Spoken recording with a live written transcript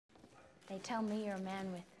They tell me you're a man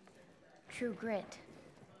with true grit.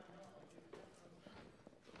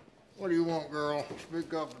 What do you want, girl?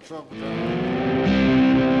 Speak up at supper time.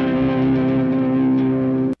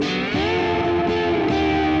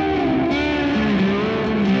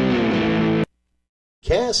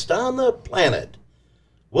 Cast on the planet.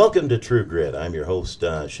 Welcome to True Grit. I'm your host,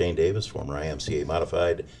 Shane Davis, former IMCA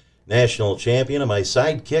Modified National Champion, and my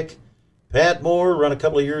sidekick, Pat Moore, run a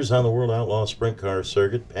couple of years on the World Outlaw Sprint Car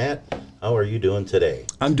Circuit. Pat, how are you doing today?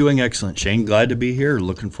 I'm doing excellent, Shane. Glad to be here.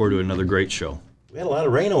 Looking forward to another great show. We had a lot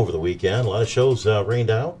of rain over the weekend. A lot of shows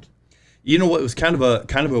rained out. You know what? It was kind of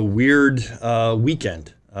a weird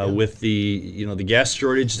weekend with the gas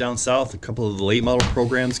shortage down south. A couple of the late model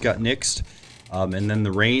programs got nixed, and then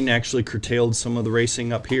the rain actually curtailed some of the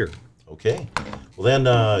racing up here. Okay. Well, then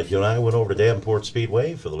you and I went over to Davenport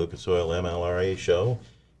Speedway for the Lucas Oil MLRA show,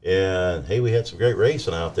 and hey, we had some great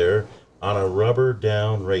racing out there on a rubber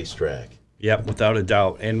down racetrack. Yep, without a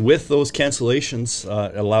doubt. And with those cancellations,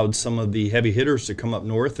 allowed some of the heavy hitters to come up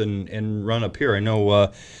north and run up here. I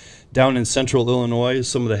know down in central Illinois,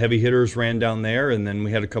 some of the heavy hitters ran down there, and then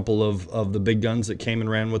we had a couple of the big guns that came and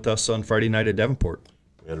ran with us on Friday night at Davenport.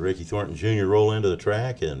 We had Ricky Thornton Jr. roll into the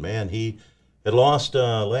track, and man, he had lost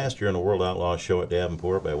last year in the World Outlaw show at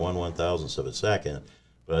Davenport by 1/1000th of a second.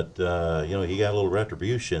 But, he got a little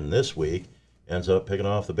retribution this week, ends up picking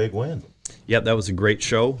off the big win. Yep, that was a great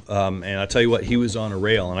show. And I tell you what, he was on a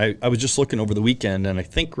rail. And I was just looking over the weekend, and I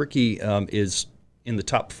think Ricky is in the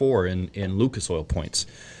top 4 in Lucas Oil points.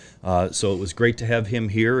 So it was great to have him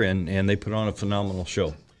here, and they put on a phenomenal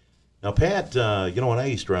show. Now, Pat, when I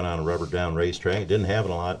used to run on a rubber down racetrack, didn't have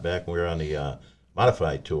it a lot back when we were on the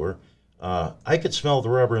modified tour. I could smell the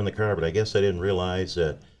rubber in the car, but I guess I didn't realize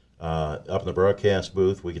that up in the broadcast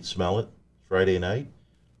booth we could smell it Friday night.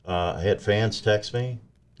 I had fans text me,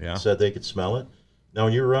 said they could smell it. Now,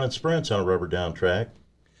 when you were running sprints on a rubber down track,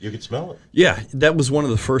 you could smell it. Yeah, that was one of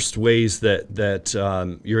the first ways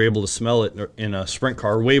that you're able to smell it in a sprint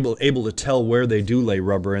car. We're able to tell where they do lay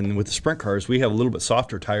rubber. And with the sprint cars, we have a little bit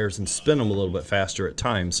softer tires and spin them a little bit faster at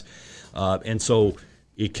times. And so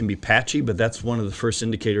it can be patchy, but that's one of the first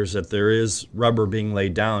indicators that there is rubber being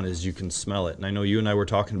laid down is you can smell it. And I know you and I were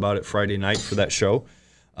talking about it Friday night for that show.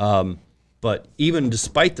 But even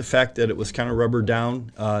despite the fact that it was kind of rubber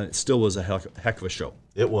down, it still was a heck of a show.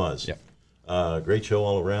 It was. Yeah. Great show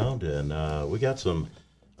all around, and we got some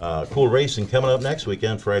cool racing coming up next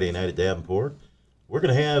weekend, Friday night at Davenport. We're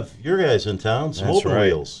going to have your guys in town, some open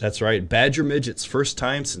wheels. That's right. Badger Midgets, first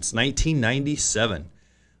time since 1997.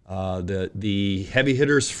 The heavy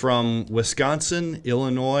hitters from Wisconsin,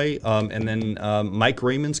 Illinois, and then Mike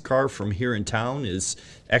Raymond's car from here in town is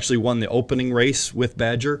actually won the opening race with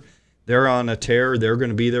Badger. They're on a tear. They're going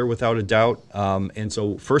to be there without a doubt. And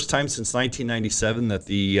so first time since 1997 that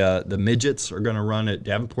the midgets are going to run at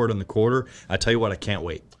Davenport on the quarter. I tell you what, I can't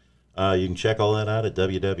wait. You can check all that out at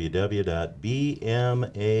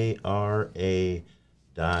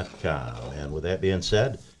www.bmara.com. And with that being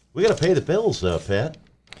said, we got to pay the bills, Pat.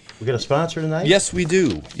 We got a sponsor tonight? Yes, we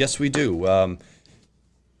do.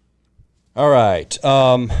 All right.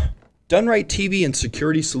 Done Right TV and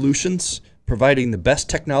Security Solutions, providing the best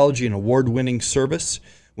technology and award-winning service.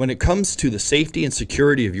 When it comes to the safety and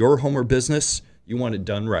security of your home or business, you want it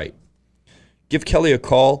done right. Give Kelly a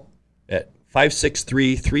call at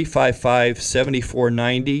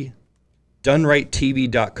 563-355-7490,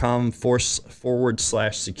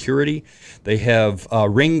 donerighttv.com/security. They have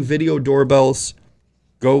Ring video doorbells,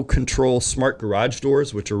 Go Control smart garage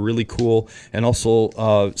doors, which are really cool, and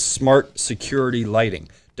also smart security lighting.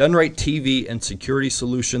 Done Right TV and Security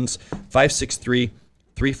Solutions,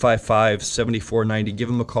 563-355-7490. Give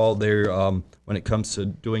them a call there. When it comes to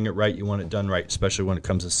doing it right, you want it done right, especially when it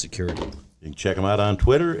comes to security. You can check them out on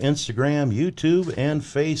Twitter, Instagram, YouTube, and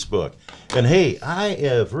Facebook. And hey, I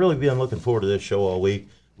have really been looking forward to this show all week.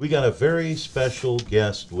 We got a very special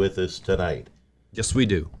guest with us tonight. Yes, we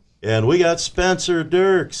do. And we got Spencer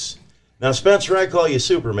Diercks. Now, Spencer, I call you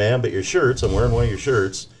Superman, but your shirts, I'm wearing one of your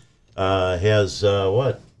shirts, has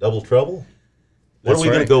what? Double Trouble? What are we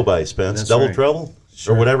going to go by, Spence? That's Double right. Trouble?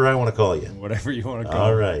 Sure. Or whatever I want to call you. Whatever you want to call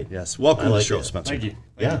All it. right. Yes. Welcome to the show, that. Spencer. Thank you.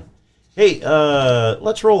 Yeah. Hey,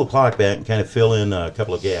 let's roll the clock back and kind of fill in a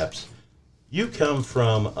couple of gaps. You come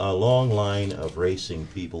from a long line of racing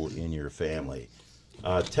people in your family.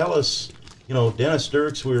 Tell us, Dennis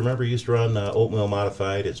Diercks, we remember, used to run open wheel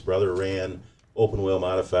modified. His brother ran open wheel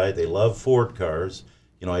modified. They love Ford cars.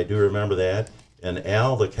 I do remember that. And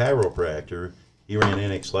Al, the chiropractor, he ran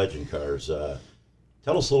NX Legend cars.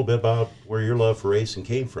 Tell us a little bit about where your love for racing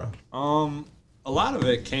came from. A lot of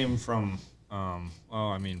it came from, from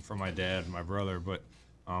my dad and my brother, but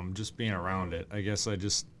just being around it. I guess I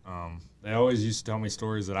just they always used to tell me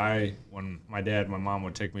stories that when my dad and my mom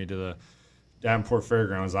would take me to the Davenport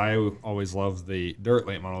Fairgrounds, I always loved the dirt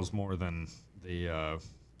late models more than the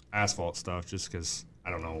asphalt stuff, just because I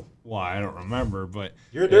don't know why, I don't remember, but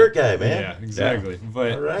You're a dirt guy, man. Yeah, exactly. Yeah.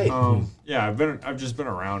 But all right. yeah, I've just been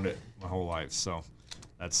around it my whole life, so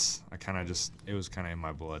it was kind of in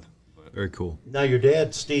my blood. But. Very cool. Now your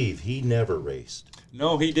dad, Steve, he never raced.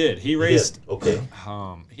 No, he did. He raced. Okay.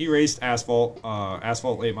 He raced asphalt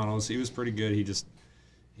late models. He was pretty good.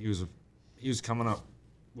 He was coming up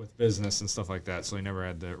with business and stuff like that, so he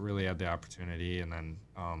never really had the opportunity. And then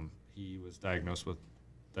he was diagnosed with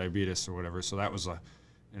diabetes or whatever, so that was a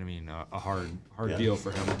hard deal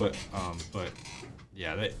for him. But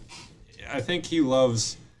yeah, I think he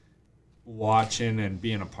loves watching and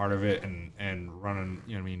being a part of it and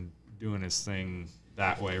running. Doing his thing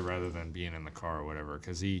that way rather than being in the car or whatever,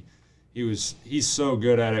 because he's so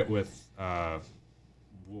good at it with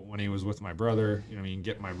when he was with my brother,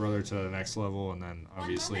 get my brother to the next level, and then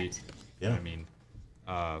obviously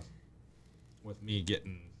with me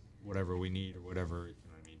getting whatever we need or whatever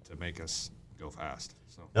to make us go fast.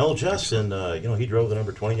 So now Justin, he drove the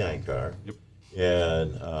number 29 car. Yep.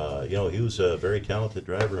 And he was a very talented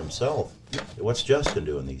driver himself. Yep. What's Justin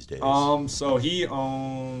doing these days? So he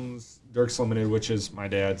owns Diercks Limited, which is my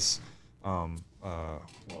dad's.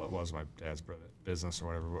 It was my dad's business or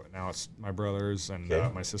whatever, but now it's my brother's and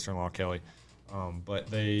my sister-in-law Kelly. But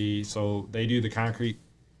they do the concrete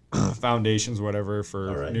foundations, whatever,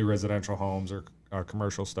 for new residential homes or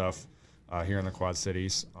commercial stuff here in the Quad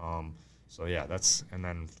Cities. So yeah, and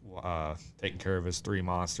then taking care of his 3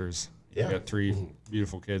 monsters. Yeah. He's got 3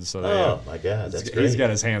 beautiful kids. So my God, that's great. He's got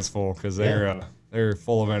his hands full because they're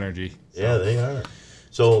full of energy. So. Yeah, they are.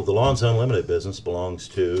 So the Lawns Unlimited business belongs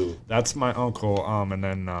to? That's my uncle, and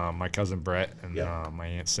then my cousin Brett and my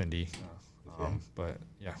aunt Cindy. But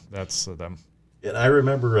yeah, that's them. And I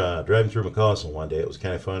remember driving through McCausland one day. It was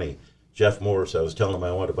kind of funny. Jeff Morris, I was telling him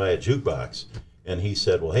I wanted to buy a jukebox, and he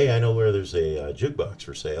said, "Well, hey, I know where there's a jukebox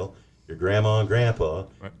for sale. Your grandma and grandpa,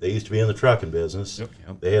 they used to be in the trucking business.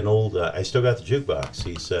 Yep. They had an old, I still got the jukebox."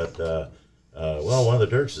 He said, well, one of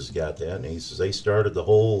the Dierckses got that. And he says, they started the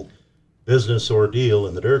whole business ordeal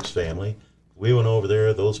in the Diercks family. We went over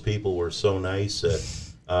there. Those people were so nice that,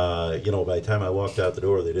 by the time I walked out the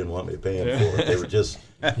door, they didn't want me to pay them for it. They were just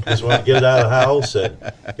wanted to get it out of the house and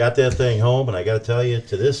got that thing home. And I got to tell you,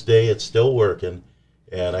 to this day, it's still working.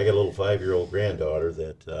 And I got a little 5-year-old granddaughter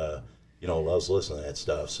that, loves listening to that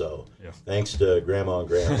stuff. So thanks to Grandma and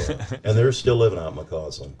Grandpa. And they're still living out in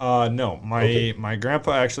McCausland. No, my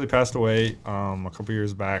grandpa actually passed away a couple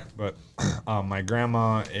years back, but my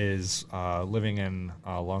grandma is living in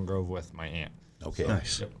Long Grove with my aunt. Okay.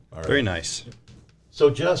 Nice. Yep. All right. Very nice. So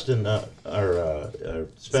Justin,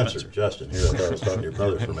 Spencer, Justin, here, I thought I was talking to your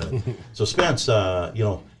brother for a minute. So Spence, I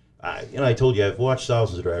told you I've watched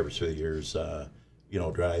thousands of drivers through the years,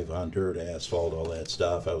 drive on dirt, asphalt, all that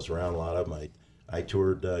stuff. I was around a lot of them. I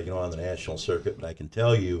toured, on the national circuit, but I can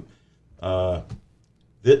tell you,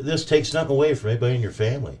 this takes nothing away from anybody in your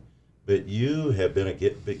family. But you have been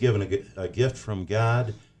given a gift from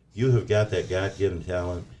God. You have got that God-given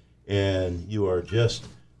talent, and you are just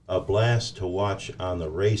a blast to watch on the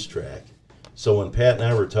racetrack. So when Pat and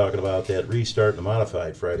I were talking about that restart in the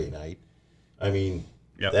modified Friday night,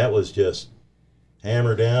 that was just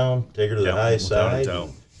hammer down, take her to the high side.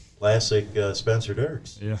 Classic Spencer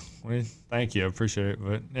Diercks. Yeah, thank you. I appreciate it.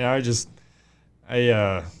 But yeah, I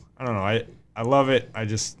don't know. I love it.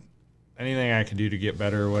 Anything I can do to get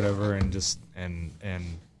better or whatever, and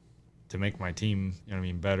to make my team,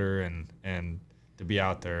 better and to be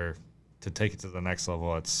out there to take it to the next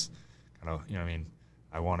level. It's kind of,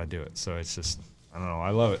 I want to do it. So it's just, I don't know.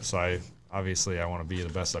 I love it. So I want to be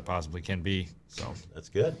the best I possibly can be. So that's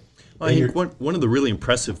good. Well, I think one of the really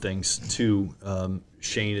impressive things too,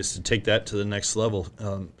 Shane, is to take that to the next level.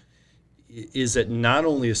 Is that not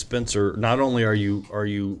only are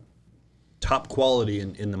you top quality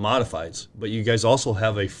in the modifieds, but you guys also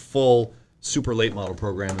have a full super late model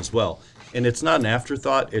program as well. And it's not an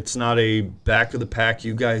afterthought. It's not a back of the pack.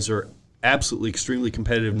 You guys are absolutely extremely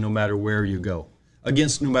competitive no matter where you go,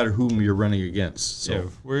 against no matter whom you're running against.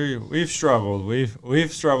 So yeah, we've struggled.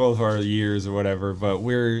 We've struggled for years or whatever, but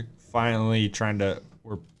we're finally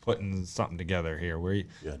we're putting something together here. We've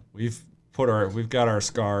got our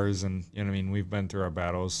scars, and we've been through our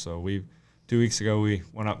battles. So 2 weeks ago we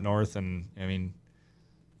went up north, and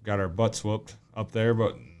got our butts whooped up there,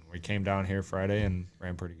 but we came down here Friday and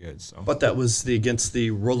ran pretty good. So, But that was against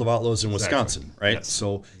the World of Outlaws in Wisconsin, right? Yes.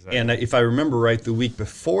 So, Exactly. and if I remember right, the week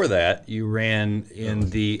before that, you ran in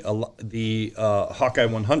the Hawkeye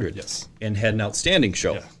 100, Yes. and had an outstanding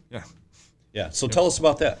show. Yeah. So tell us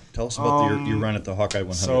about that. Tell us about your run at the Hawkeye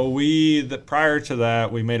 100. So prior to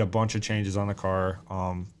that, we made a bunch of changes on the car.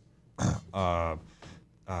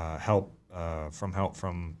 Help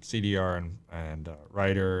from CDR and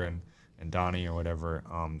Ryder and Donnie or whatever.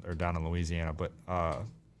 They're down in Louisiana, but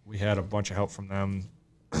we had a bunch of help from them,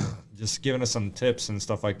 just giving us some tips and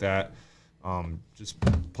stuff like that. Just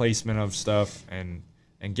placement of stuff and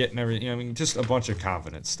getting everything. I mean, just a bunch of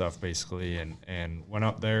confidence stuff basically. And went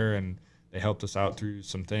up there and they helped us out through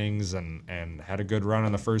some things and had a good run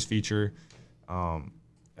on the first feature. And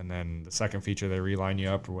then the second feature, they reline you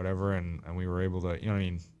up or whatever, and we were able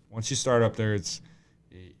to, once you start up there,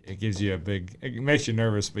 it gives you it makes you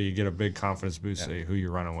nervous, but you get a big confidence boost to who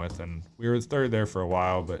you're running with. And we were third there for a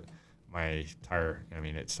while, but my tire,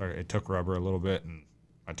 it took rubber a little bit, and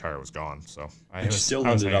my tire was gone. So I was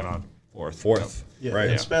ended up on fourth. Yeah, right.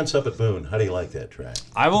 And Spence up at Boone, how do you like that track?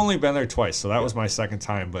 I've only been there twice, so that was my second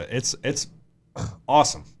time, but it's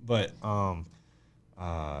awesome. But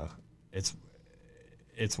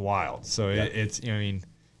it's wild. So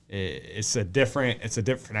it's a different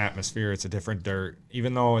atmosphere. It's a different dirt.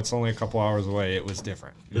 Even though it's only a couple hours away, it was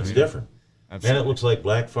different. It's different. Absolutely. Man, it looks like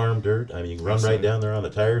black farm dirt. I mean, you can run right down there on the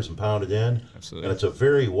tires and pound it in. Absolutely. And it's a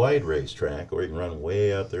very wide race track, or you can run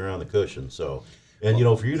way up there on the cushion. So, and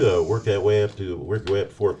for you to work your way up to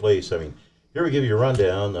fourth place, I mean, here we give you a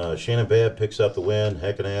rundown. Shannon Babb picks up the win.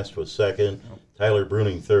 Heckenast was second. Tyler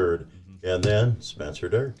Bruning third. And then Spencer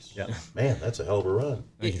Diercks. Yeah. Man, that's a hell of a run.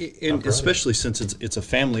 And especially since it's a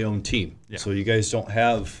family-owned team, so you guys don't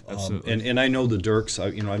have. And I know the Diercks.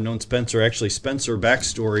 I've known Spencer. Actually, Spencer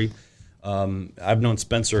backstory. I've known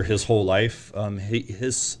Spencer his whole life.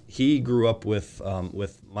 He grew up with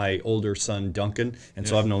my older son Duncan, and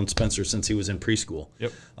so I've known Spencer since he was in preschool.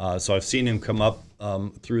 Yep. So I've seen him come up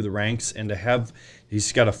through the ranks, and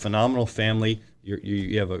he's got a phenomenal family.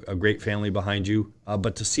 You have a great family behind you,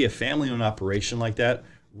 but to see a family-owned operation like that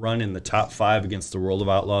run in the top 5 against the World of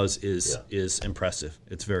Outlaws is impressive.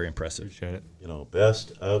 It's very impressive. Appreciate it.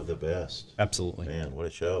 Best of the best. Absolutely. Man, what a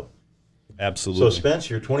show. Absolutely. So, Spence,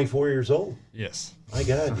 you're 24 years old. Yes. My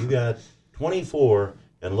God, you got 24,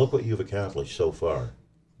 and look what you've accomplished so far.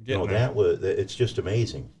 It's just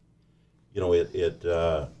amazing.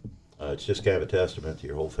 It's just kind of a testament to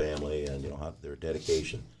your whole family and their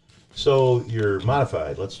dedication. So you're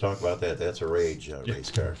modified. Let's talk about that. That's a Rage race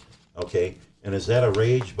car. Okay. And is that a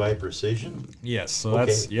Rage by Precision? Yes. So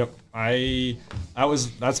that's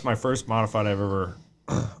that's my first modified I've ever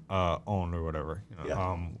owned or whatever.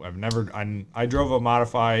 I drove a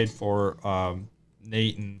modified for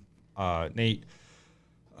Nate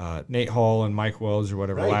Hall and Mike Wells or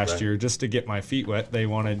whatever last year just to get my feet wet. They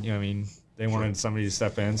wanted wanted somebody to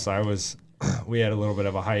step in, so we had a little bit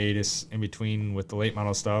of a hiatus in between with the late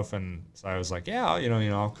model stuff, and so I was like,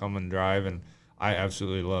 I'll come and drive, and I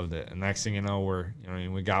absolutely loved it. And next thing you know,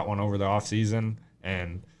 we got one over the off season,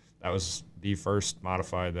 and that was the first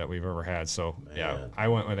modified that we've ever had. So I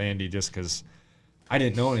went with Andy just because I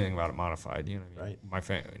didn't know anything about it modified.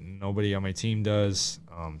 Nobody on my team does,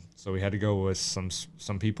 so we had to go with some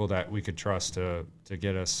people that we could trust to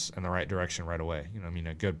get us in the right direction right away.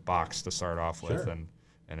 A good box to start off with,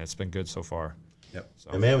 and it's been good so far. Yep.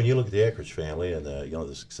 So. And man, when you look at the Eckrich family and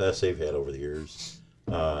the success they've had over the years,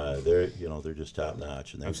 they're just top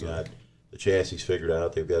notch, and they've got the chassis figured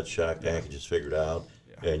out, they've got shock packages figured out,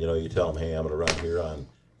 and you tell them, hey, I'm going to run here on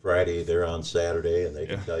Friday, they're on Saturday, and they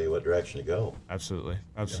can tell you what direction to go. Absolutely.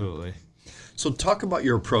 Yeah. So talk about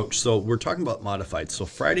your approach. So we're talking about modified. So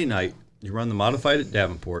Friday night, you run the modified at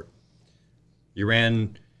Davenport. You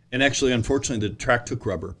ran. And actually, unfortunately, the track took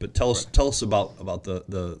rubber. But tell us about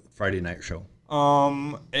the Friday night show.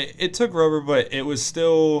 It took rubber, but it was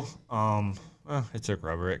still it took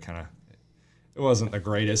rubber. It wasn't the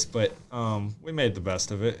greatest, but we made the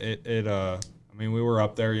best of it. We were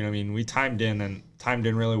up there. We timed in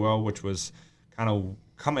really well, which was kind of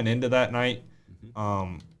coming into that night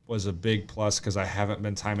was a big plus because I haven't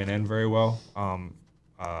been timing in very well.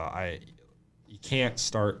 You can't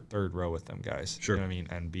start third row with them guys. Sure.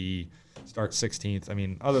 And start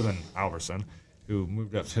 16th. Other than Alverson, who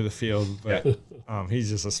moved up to the field, but he's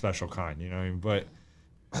just a special kind, But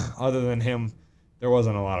other than him, there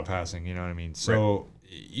wasn't a lot of passing, So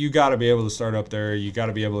you got to be able to start up there. You got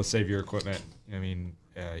to be able to save your equipment.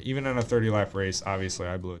 Even in a 30-lap race, obviously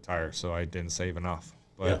I blew a tire, so I didn't save enough.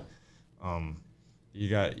 But you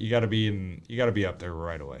got to be up there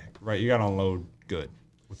right away. Right, you got to unload good.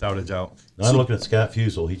 Without a doubt. Now, I'm looking at Scott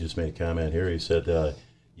Fusel. He just made a comment here. He said,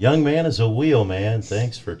 young man is a wheel, man.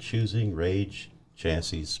 Thanks for choosing Rage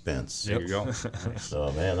Chassis Spence. There you go. So,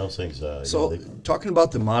 man, those things. So, talking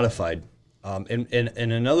about the modified, and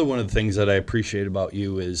another one of the things that I appreciate about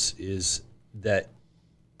you is that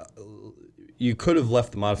you could have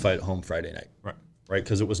left the modified at home Friday night. Right?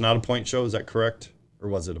 Because it was not a point show. Is that correct? Or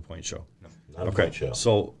was it a point show? No, not a point show.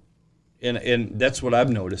 So, and that's what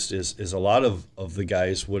I've noticed is a lot of the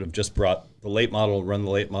guys would have just brought the late model, run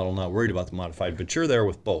the late model, not worried about the modified. But you're there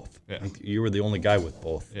with both. Yeah. I think you were the only guy with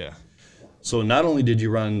both. Yeah. So not only did you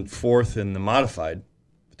run fourth in the modified,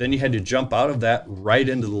 but then you had to jump out of that right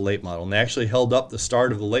into the late model. And they actually held up the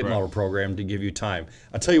start of the late model program to give you time.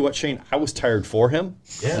 I'll tell you what, Shane, I was tired for him.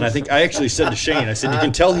 Yeah. And I think I actually said to Shane, I said, you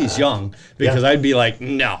can tell he's young because I'd be like,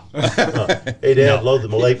 no. Hey, Dad, load the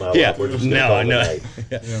late model up. We're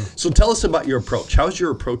just So tell us about your approach. How's your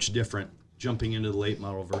approach different jumping into the late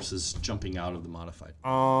model versus jumping out of the modified?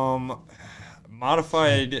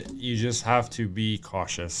 Modified, you just have to be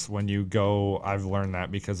cautious when you go. I've learned that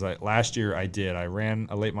because last year I ran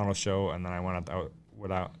a late model show, and then I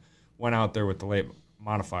went out there with the late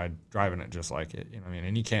modified, driving it just like it. You know what I mean?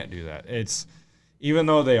 And you can't do that. It's even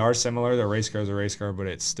though they are similar, the race car is a race car, but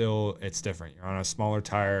it's different. You're on a smaller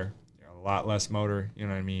tire, a lot less motor. You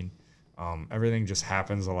know what I mean? Everything just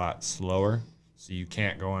happens a lot slower, so you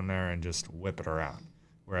can't go in there and just whip it around.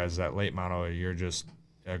 Whereas that late model, you're just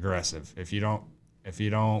aggressive. If you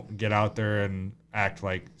don't get out there and act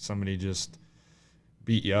like somebody just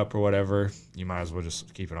beat you up or whatever, you might as well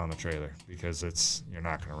just keep it on the trailer because you're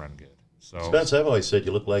not going to run good. So Spence, I've always said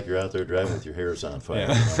you look like you're out there driving with your hairs on fire.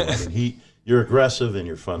 I mean, you're aggressive and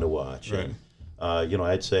you're fun to watch. Right. And,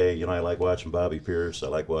 I'd say, I like watching Bobby Pierce. I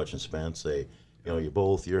like watching Spence.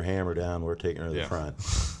 You're hammered down. We're taking her to the front.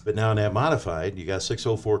 But now in that modified, you got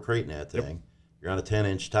 604 crate in that thing. Yep. You're on a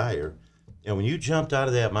 10-inch tire. And when you jumped out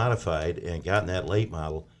of that modified and got in that late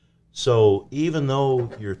model, so even though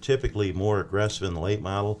you're typically more aggressive in the late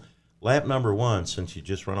model, lap number one, since you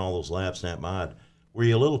just run all those laps in that mod, were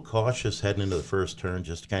you a little cautious heading into the first turn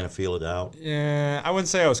just to kind of feel it out? Yeah, I wouldn't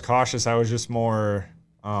say I was cautious. I was just more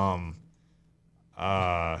kind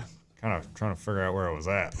of trying to figure out where I was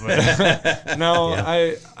at. But no,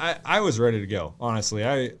 I was ready to go, honestly.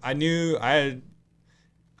 I knew I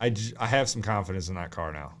have some confidence in that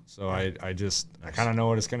car now. So I kind of know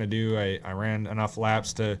what it's going to do. I ran enough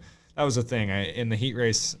laps that was the thing. In the heat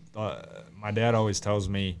race, my dad always tells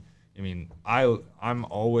me, I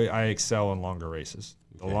excel in longer races.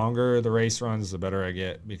 The longer the race runs, the better I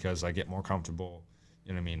get because I get more comfortable.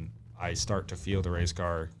 You know what I mean? I start to feel the race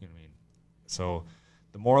car. You know what I mean? So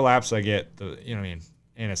the more laps I get, and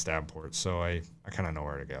it's Davenport, so I kind of know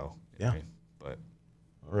where to go. You know what I mean? But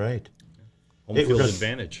all right. Home field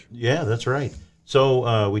advantage. Yeah, that's right.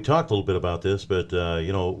 So we talked a little bit about this, but,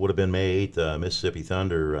 it would have been May 8th, Mississippi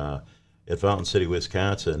Thunder at Fountain City,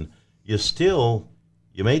 Wisconsin.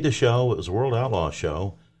 You made the show. It was a World Outlaw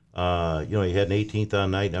show. You had an 18th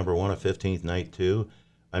on night number one, a 15th night two.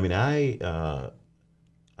 I'm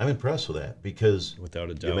impressed with that because without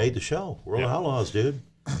a doubt, you made the show. World Outlaws, dude.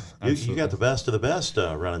 You got the best of the best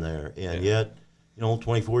running there. And yet,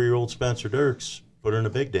 24-year-old Spencer Diercks put her in a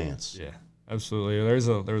big dance. Yeah. Absolutely.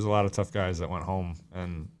 There was a lot of tough guys that went home,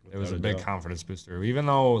 and it was a big confidence booster. Even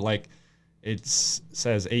though it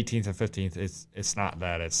says 18th and 15th, it's not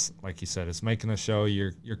that. It's like you said, it's making the show.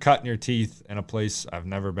 You're cutting your teeth in a place I've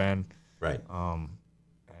never been. Right.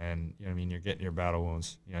 And you're getting your battle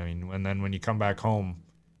wounds. And then when you come back home,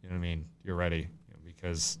 you're ready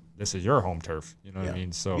because this is your home turf. You know what I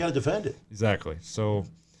mean? So you got to defend it. Exactly. So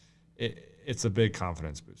it's a big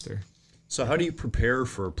confidence booster. So how do you prepare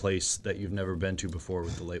for a place that you've never been to before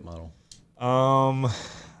with the late model? I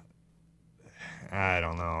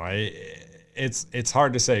don't know. It's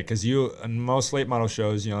hard to say because in most late model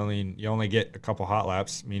shows you only get a couple hot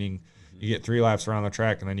laps, meaning you get 3 laps around the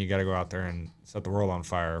track and then you got to go out there and set the world on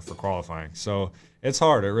fire for qualifying. So it's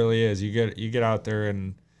hard. It really is. You get out there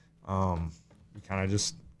and you kind of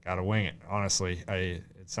just got to wing it. Honestly, it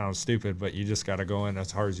sounds stupid, but you just got to go in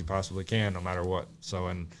as hard as you possibly can, no matter what. So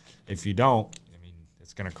if you don't,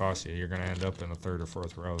 it's going to cost you. You're going to end up in the 3rd or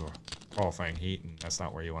 4th row of qualifying heat, and that's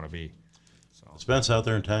not where you want to be. So Spence out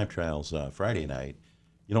there in time trials Friday night.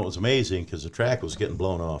 It was amazing because the track was getting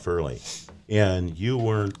blown off early, and you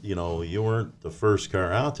weren't the first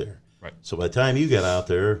car out there. Right. So by the time you got out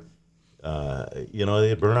there,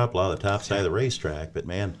 they'd burn up a lot of the top side of the racetrack. But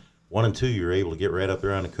man, 1 and 2, you were able to get right up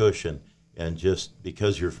there on the cushion, and just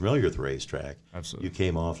because you're familiar with the racetrack, absolutely, you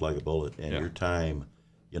came off like a bullet, and your time.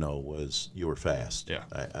 You were fast. Yeah.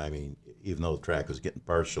 Even though the track was getting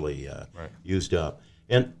partially used up.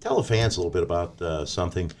 And tell the fans a little bit about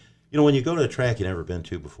something. You know, when you go to a track you've never been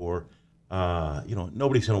to before, you know,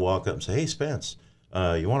 nobody's going to walk up and say, hey, Spence,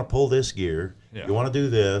 you want to pull this gear, you want to do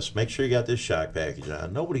this, make sure you got this shock package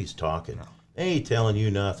on. Nobody's talking. No. They ain't telling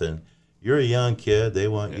you nothing. You're a young kid. They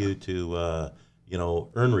want you to, you know,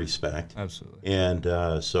 earn respect. Absolutely.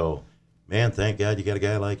 And so, man, thank God you got a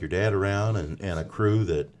guy like your dad around and a crew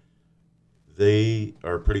that they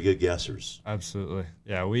are pretty good guessers. Absolutely.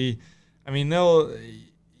 Yeah, I mean,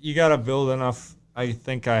 you got to build enough. I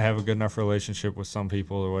think I have a good enough relationship with some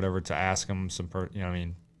people or whatever to ask them some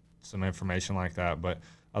information like that. But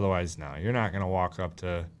otherwise, no, you're not going to walk up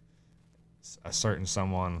to a certain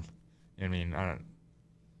someone,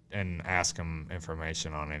 and ask them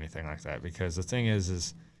information on anything like that. Because the thing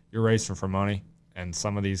is you're racing for money, and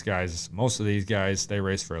most of these guys, they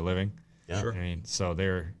race for a living. Yeah. Sure. So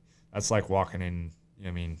that's like walking in,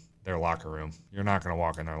 their locker room. You're not going to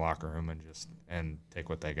walk in their locker room and take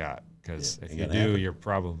what they got, because if you do, you're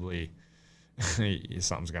probably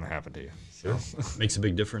something's going to happen to you. Sure. Makes a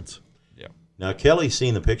big difference. Yeah. Now, Kelly's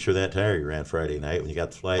seen the picture of that tire you ran Friday night when you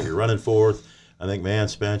got the flat. You're running fourth. I think, man,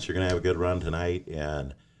 Spence, you're going to have a good run tonight.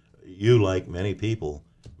 And you, like many people,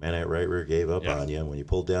 man, that right rear gave up on you. When you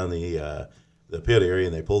pulled down the pit area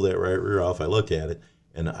and they pulled that right rear off, I looked at it,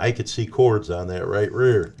 and I could see cords on that right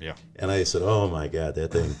rear. Yeah. And I said, oh, my God,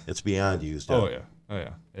 that thing, it's beyond used up. Oh,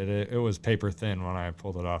 yeah. It was paper thin when I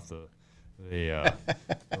pulled it off the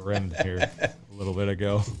rim here a little bit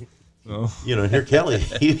ago. So. You know, here Kelly,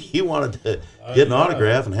 he wanted to get an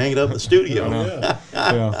autograph and hang it up in the studio.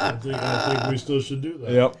 I think we still should do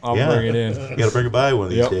that. Yep, I'll bring it in. You got to bring it by one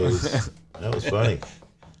of these days. That was funny.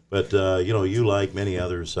 But, you like many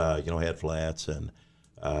others, had flats. And,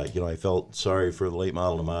 I felt sorry for the late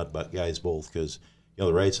model and the mod guys both, because,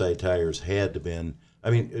 the right side tires had to been. I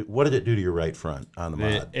mean, what did it do to your right front on the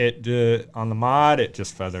mod? On the mod, it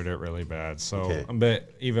just feathered it really bad. So, but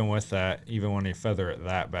even with that, even when you feather it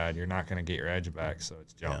that bad, you're not going to get your edge back, so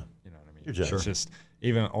it's junk. You know what I mean? It's just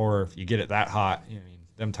or if you get it that hot,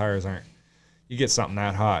 them tires aren't. You get something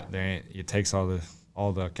that hot, it takes all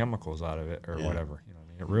the chemicals out of it or whatever. You know what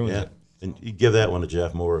I mean? It ruins it. And you give that one to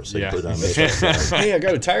Jeff Morris. Put it on hey, I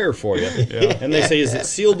got a tire for you. And they say, is it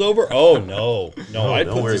sealed over? Oh, no.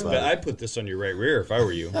 I'd put this on your right rear if I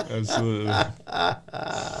were you. Absolutely.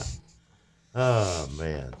 Oh,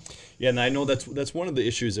 man. Yeah, and I know that's one of the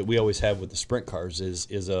issues that we always have with the sprint cars is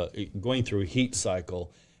going through a heat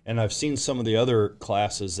cycle. And I've seen some of the other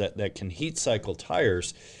classes that can heat cycle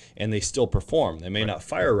tires, and they still perform. They may not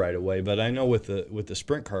fire right away, but I know with the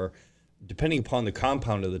sprint car, depending upon the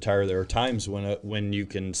compound of the tire, there are times when you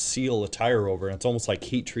can seal a tire over, and it's almost like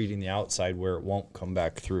heat treating the outside where it won't come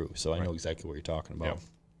back through. So I know exactly what you're talking about. Yep.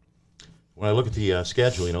 When I look at the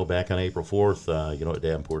schedule, back on April 4th, at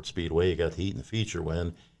Davenport Speedway, you got the heat and the feature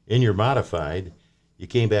win. In your modified, you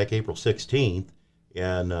came back April 16th,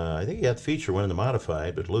 and I think you got the feature win in the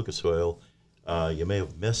modified, but Lucas Oil, you may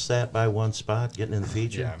have missed that by one spot, getting in the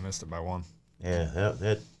feature. Yeah, I missed it by one. Yeah,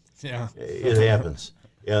 it happens.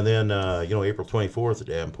 And then, April 24th at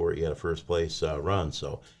Davenport, you had a first-place run.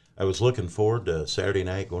 So I was looking forward to Saturday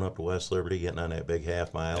night going up to West Liberty, getting on that big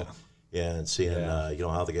half mile, and seeing,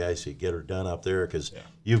 how the guys could get her done up there, because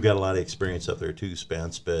you've got a lot of experience up there too,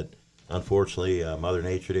 Spence. But unfortunately, Mother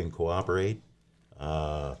Nature didn't cooperate.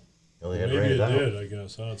 Maybe it did, I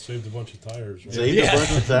guess. It saved a bunch of tires. Right? Saved a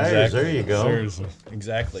bunch of tires. Exactly. There you go. Seriously.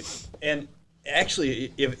 Exactly. And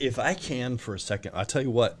actually, if I can for a second, I'll tell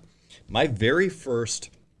you what. My very first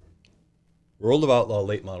World of Outlaw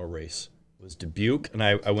late model race was Dubuque, and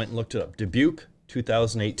I went and looked it up. Dubuque,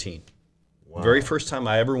 2018. Wow. Very first time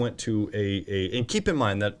I ever went to and keep in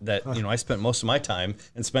mind that I spent most of my time,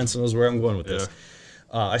 and Spencer knows where I'm going with this.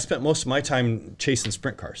 I spent most of my time chasing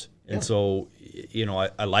sprint cars, and so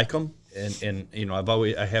I like them, and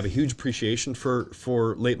I have a huge appreciation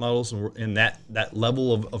for late models and that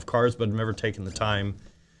level of cars, but I've never taken the time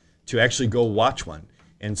to actually go watch one.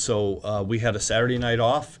 And so we had a Saturday night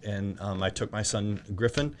off, and I took my son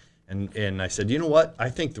Griffin, and I said, you know what? I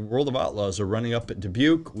think the World of Outlaws are running up at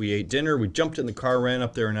Dubuque. We ate dinner. We jumped in the car, ran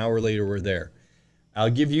up there. An hour later, we're there.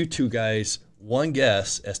 I'll give you two guys one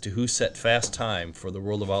guess as to who set fast time for the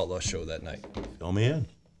World of Outlaws show that night. Fill me in.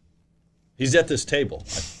 He's at this table.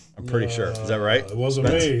 I'm pretty sure. Is that right? It wasn't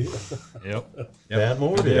me. Yep. Bad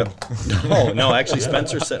more did. No, actually,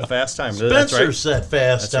 Spencer set fast time. Spencer set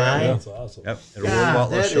fast time. That's awesome. Yep.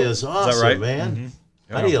 God, that is awesome, is that right? man.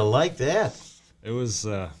 Mm-hmm. How do you like that? It was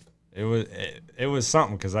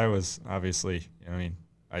something, because I was obviously,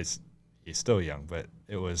 he's still young, but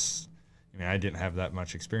it was, I didn't have that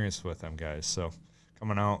much experience with them guys. So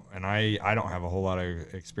coming out, and I don't have a whole lot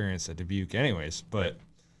of experience at Dubuque, anyways. But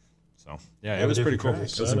so yeah, it was pretty cool.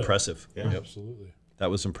 It was impressive. Yeah, absolutely. That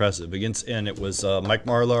was impressive. And it was Mike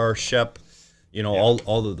Marlar, Shep,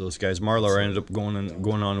 all of those guys. Marlar ended up going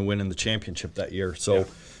on and winning the championship that year. So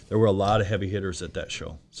there were a lot of heavy hitters at that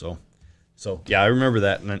show. So yeah, I remember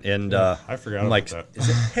that. And I forgot about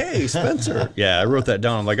that. Hey, Spencer. Yeah, I wrote that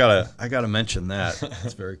down. I'm like, I gotta mention that.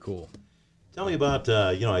 That's very cool. Tell me about,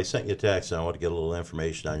 I sent you a text. I want to get a little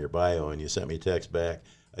information on your bio, and you sent me a text back.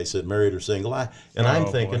 I said, married or single? I'm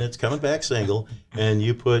thinking it's coming back single. And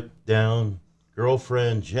you put down,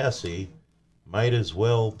 girlfriend Jessie, might as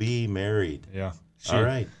well be married. Yeah. All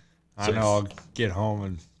right. I know I'll get home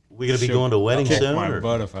and we going to be going to a wedding kick soon? my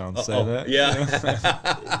butt if I don't say that.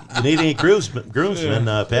 Yeah. You need any groomsmen,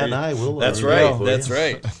 Pat and I will. That's right. That's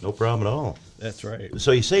right. No problem at all. That's right.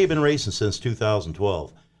 So you say you've been racing since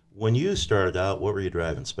 2012. When you started out, what were you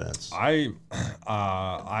driving, Spence? I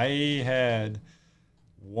had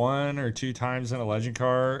 1 or 2 times in a legend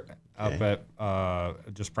car up at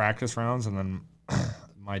just practice rounds, and then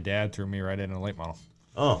my dad threw me right in a late model.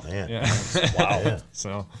 Oh man! Yeah. Wow. Yeah.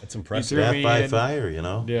 So that's impressive. Death by fire,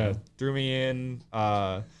 Yeah, threw me in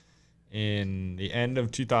the end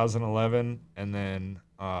of 2011, and then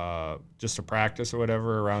just to practice or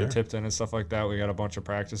whatever around Tipton and stuff like that. We got a bunch of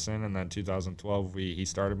practice in, and then 2012 he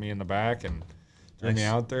started me in the back and threw me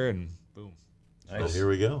out there, and boom. Nice. So here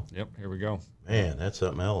we go. Yep, here we go. Man, that's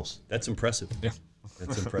something else. That's impressive. Yeah.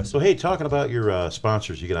 That's impressive. So hey, talking about your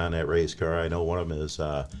sponsors you get on that race car, I know one of them is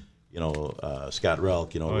Scott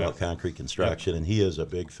Relk, Relk Concrete Construction, and he is a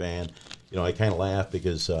big fan. I kind of laugh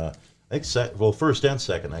because I think first and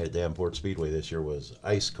second night at Davenport Speedway this year was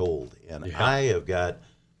ice cold, and I have got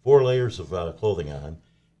 4 layers of clothing on,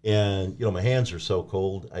 and my hands are so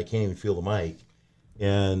cold I can't even feel the mic.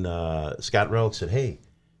 And Scott Relk said, "Hey,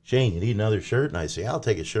 Shane, you need another shirt?" And I say, "I'll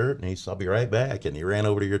take a shirt." And he said, "I'll be right back." And he ran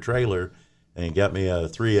over to your trailer and got me a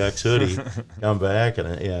 3X hoodie, come back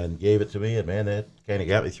and gave it to me, and man, that kind of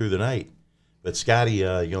got me through the night. But Scotty,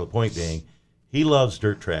 the point being, he loves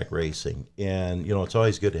dirt track racing, and it's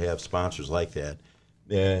always good to have sponsors like that.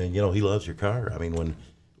 And he loves your car. I mean,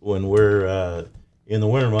 when we're in the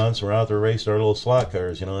winter months, we're out there racing our little slot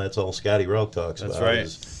cars. That's all Scotty Relk talks about. Right.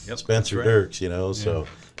 Is Spencer Diercks. So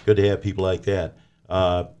good to have people like that.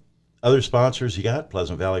 Other sponsors you got?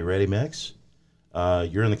 Pleasant Valley Ready Mix.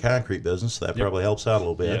 You're in the concrete business, so that probably helps out a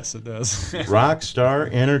little bit. Yes, it does.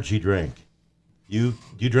 Rockstar Energy Drink. Do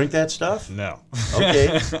you drink that stuff? No.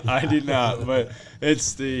 Okay. I do not, but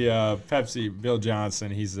it's the Pepsi. Bill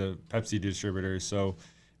Johnson, he's the Pepsi distributor. So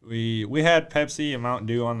we had Pepsi and Mountain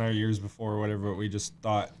Dew on there years before or whatever, but we just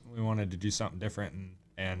thought we wanted to do something different.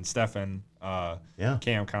 And Stefan,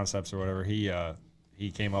 Cam Concepts or whatever, he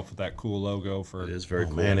came up with that cool logo for. It is very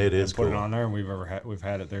cool. Man, it is put cool. it on there, and we've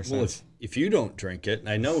had it there since. If you don't drink it, and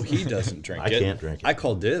I know he doesn't drink it. I can't drink it. I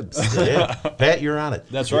call dibs. Yeah. Pat, you're on it.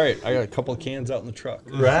 That's right. I got a couple of cans out in the truck.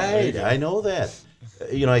 Right. I know that.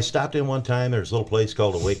 I stopped in one time. There's a little place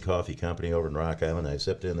called the Wake Coffee Company over in Rock Island. I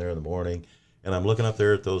zipped in there in the morning, and I'm looking up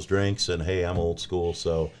there at those drinks, and hey, I'm old school,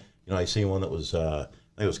 so I seen one that was I think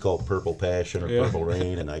it was called Purple Passion or Purple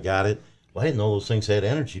Rain, and I got it. Well, I didn't know those things had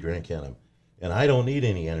energy drink in them. And I don't need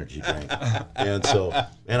any energy drink. And so,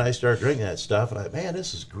 I started drinking that stuff, and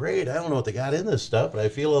this is great. I don't know what they got in this stuff, but I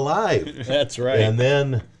feel alive. That's right. And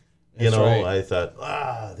then, right. I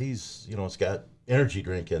thought, these, it's got energy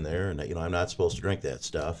drink in there, and, I'm not supposed to drink that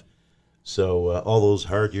stuff. So all those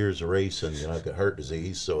hard years of racing, I've got heart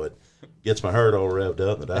disease, so it gets my heart all revved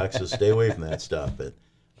up, and the doc says, stay away from that stuff. But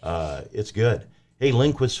it's good. Hey,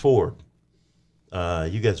 Lindquist Ford.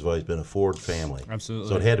 You guys have always been a Ford family. Absolutely.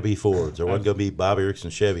 So it had to be Fords. There wasn't going to be Bob Erickson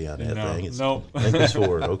Chevy on that thing. It's nope. Lindquist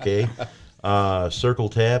Ford, okay. Circle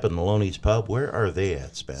Tap and Maloney's Pub, where are they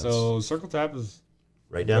at, Spence? So Circle Tap is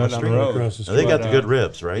right down the street. road. Across the Now, they street. got the good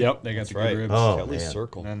ribs, right? Yep, they got the good ribs. Oh, Kelly's man.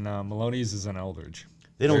 Circle. And Maloney's is in Eldridge.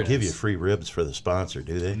 They don't There it give you is. free ribs for the sponsor,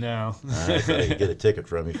 do they? No. I thought I could get a ticket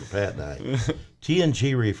from you for Pat and I.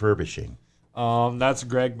 T&G Refurbishing. That's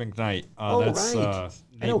Greg McKnight. That's right.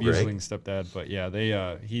 I know Nate Greg. Buseling's stepdad. But yeah,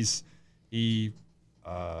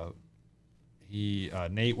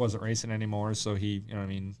 Nate wasn't racing anymore, so he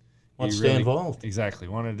Wants to stay involved. Exactly,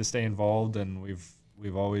 wanted to stay involved, and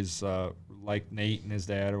we've always liked Nate and his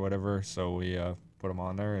dad or whatever, so we put him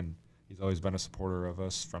on there, and he's always been a supporter of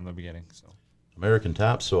us from the beginning. So American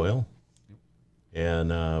Topsoil. And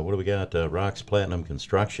what do we got? Rocks Platinum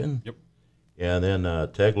Construction. Yep. And then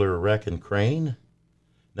Tegler Wreck and Crane.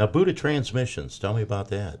 Now, Buddha Transmissions. Tell me about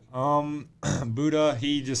that. Buddha,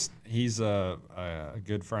 he's a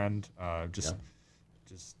good friend. Just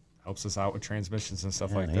helps us out with transmissions and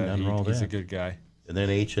stuff like ain't that. nothing wrong with He's that. a good guy. And then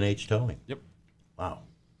H&H Towing. Yep. Wow.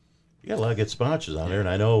 You got a lot of good sponsors on there, and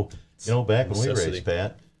I know, back when we raced,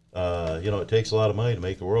 Pat, it takes a lot of money to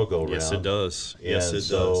make the world go around. Yes, it does. Yes, it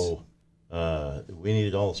does. We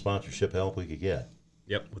needed all the sponsorship help we could get.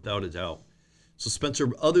 Yep, without a doubt. So Spencer,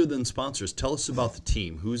 other than sponsors, tell us about the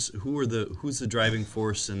team. Who's the driving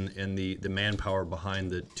force and the manpower behind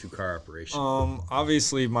the 2-car operation?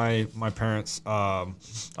 Obviously my parents. I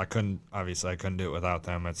couldn't do it without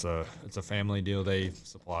them. It's a family deal. They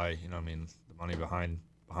supply, the money behind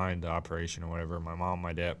the operation or whatever. My mom,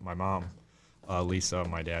 my dad, Lisa,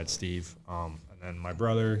 my dad, Steve, and then my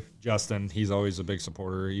brother Justin. He's always a big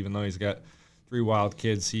supporter, even though he's got 3 wild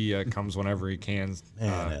kids. He comes whenever he can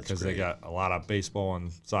because they got a lot of baseball and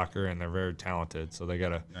soccer, and they're very talented. So they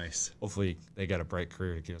got hopefully they got a bright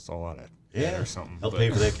career to get us all out of it or something. Help pay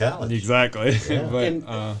for that college. Exactly. Yeah.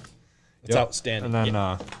 But it's outstanding. And then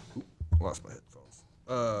lost my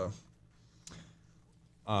headphones.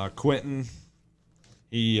 Quentin,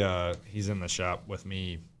 he's in the shop with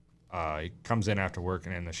me. He comes in after work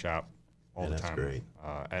and in the shop all the time. Great.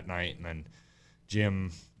 At night. And then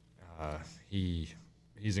Jim,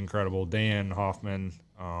 he's incredible. Dan Hoffman,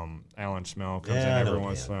 Alan Schmell comes in every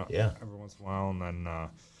once in a while. And then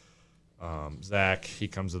Zach,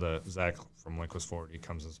 Zach from Linquist Ford. He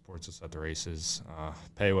comes and supports us at the races.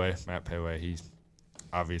 Matt Payway, he's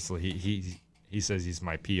obviously he says he's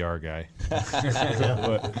my PR guy.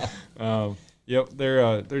 But yep,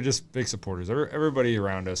 they're just big supporters. Everybody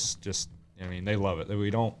around us they love it.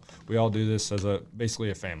 We all do this as basically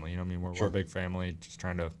a family. We're a big family, just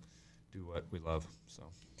trying to do what we love. So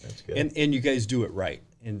that's good. And you guys do it right.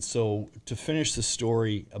 And so to finish the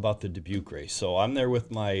story about the Dubuque race, so I'm there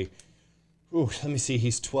with my, let me see,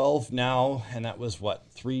 he's 12 now, and that was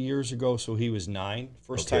 3 years ago, so he was 9.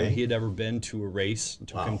 First time he had ever been to a race.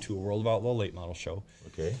 Took him to a World of Outlaw late model show.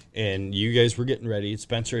 Okay. And you guys were getting ready.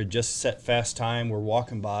 Spencer had just set fast time. We're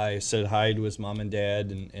walking by, said hi to his mom and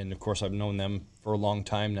dad, and of course I've known them for a long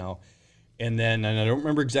time now. And then, and I don't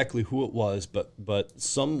remember exactly who it was, but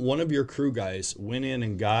one of your crew guys went in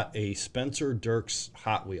and got a Spencer Diercks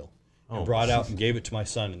Hot Wheel and brought out and gave it to my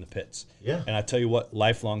son in the pits. Yeah. And I tell you what,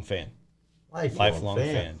 lifelong fan. Lifelong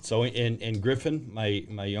fan. So, and Griffin,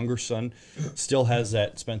 my younger son, still has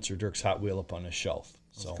that Spencer Diercks Hot Wheel up on his shelf.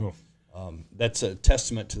 So cool. That's a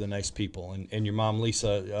testament to the nice people. And your mom,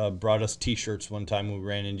 Lisa, brought us T-shirts one time when we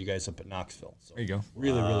ran into you guys up at Knoxville. So there you go.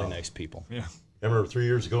 Really, really nice people. Yeah. Remember 3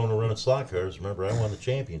 years ago when we were running slot cars, I won the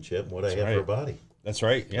championship and what I had for a body. That's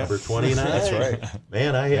right. Yeah. Number 29. That's right.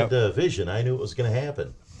 Man, I had a vision. I knew it was going to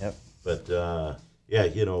happen. Yep. But,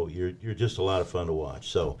 you're just a lot of fun to watch.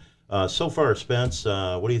 So, so far, Spence,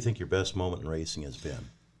 what do you think your best moment in racing has been?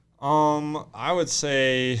 I would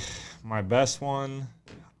say my best one,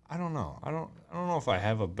 I don't know. I don't know if I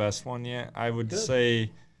have a best one yet. I would say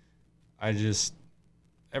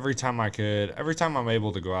every time I'm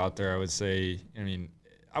able to go out there, I would say,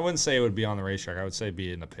 I wouldn't say it would be on the racetrack. I would say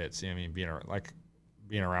be in the pits.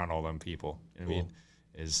 Being around all them people.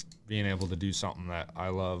 Is being able to do something that I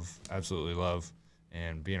love, absolutely love,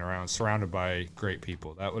 and being surrounded by great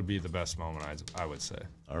people. That would be the best moment, I would say.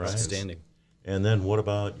 All right. Outstanding. And then what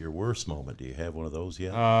about your worst moment? Do you have one of those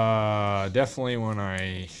yet? Definitely when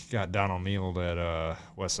I got Donald Nealed at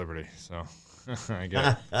West Liberty. So I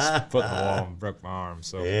got put in the wall and broke my arm.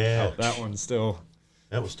 So that one still.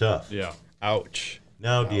 That was tough. Yeah. Ouch.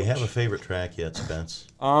 Now, do you have a favorite track yet, Spence?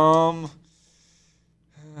 I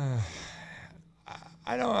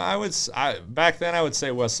don't. Back then I would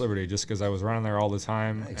say West Liberty just because I was running there all the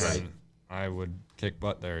time and I would kick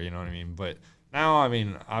butt there. You know what I mean? But now,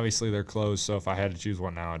 obviously they're closed. So if I had to choose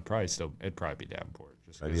one now, it'd probably be Davenport.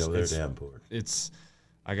 I'd be over there, Davenport.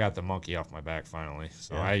 I got the monkey off my back finally.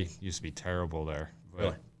 So I used to be terrible there. But,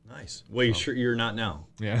 really? Nice. Well, you're not now.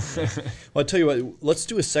 Yeah. Well, I'll tell you what. Let's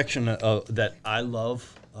do a section that I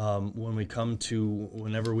love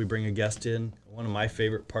whenever we bring a guest in. One of my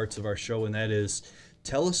favorite parts of our show, and that is,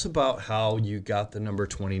 tell us about how you got the number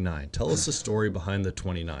 29. Tell us the story behind the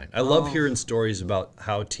 29. I love hearing stories about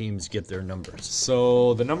how teams get their numbers.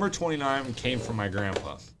 So the number 29 came from my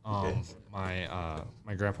grandpa. My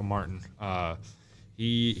grandpa Martin.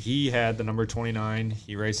 He had the number 29.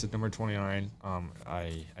 He raced at number 29.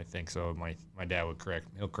 I think so. My dad would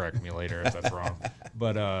he'll correct me later if that's wrong.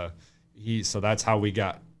 But so that's how we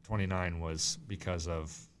got 29 was because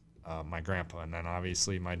of my grandpa, and then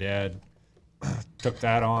obviously my dad took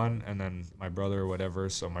that on, and then my brother or whatever.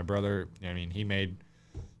 So my brother, he made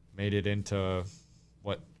it into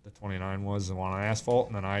what the 29 was on asphalt,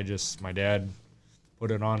 and then my dad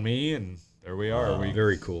put it on me, and there we are.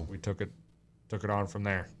 Very cool. We took it on from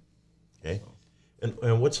there. Okay.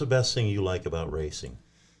 And what's the best thing you like about racing?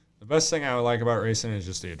 The best thing I like about racing is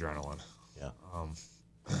just the adrenaline. Yeah.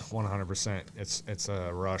 100%. It's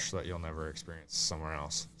a rush that you'll never experience somewhere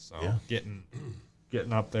else. So Yeah.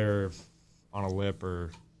 getting up there on a lip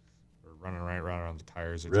or running right around the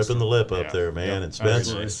tires. Ripping the lip up there, man. And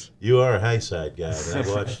Spence, Nice. you are a high side guy. And I've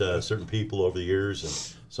watched certain people over the years, and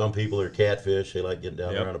some people are catfish. They like getting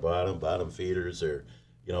down there on the bottom feeders, or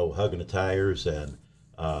hugging the tires. And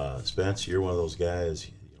Spence, you're one of those guys,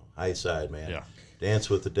 high side, man. Yeah.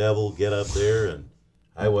 Dance with the devil, get up there, and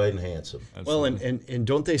high, wide, and handsome. Well, and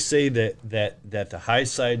don't they say that the high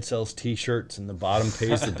side sells T-shirts and the bottom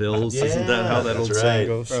pays the bills? Yeah, Isn't that how that that's old saying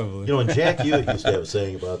right. goes? Probably. And Jack Hewitt used to have a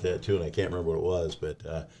saying about that too, and I can't remember what it was, but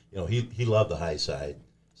he loved the high side,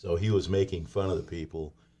 so he was making fun of the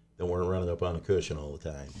people that weren't running up on a cushion all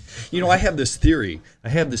the time. I have this theory.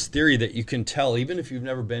 That you can tell, even if you've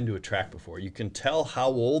never been to a track before, you can tell how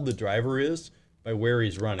old the driver is by where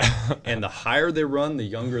he's running. And the higher they run, the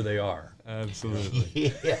younger they are.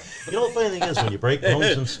 Absolutely. Yeah. The funny thing is when you break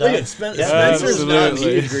bones and stuff. Look at Spencer's nodding.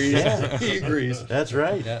 He Absolutely. agrees. Yeah. He agrees. That's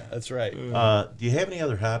right. Yeah, that's right. Do you have any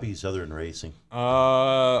other hobbies other than racing?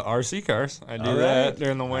 RC cars. I do that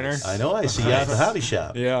during the winter. I know. I see you at the hobby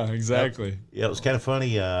shop. Yeah, exactly. Yeah, it was kind of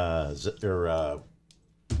funny.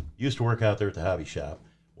 Used to work out there at the hobby shop.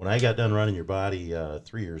 When I got done running your body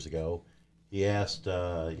 3 years ago, he asked,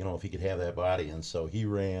 if he could have that body, and so he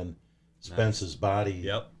ran Spence's body.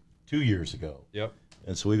 Yep. 2 years ago. Yep.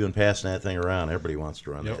 And so we've been passing that thing around. Everybody wants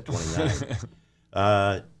to run that 29.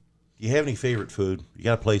 Do you have any favorite food? You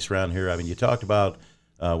got a place around here. I mean, you talked about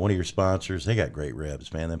one of your sponsors. They got great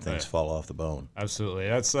ribs, man. Them things fall off the bone. Absolutely.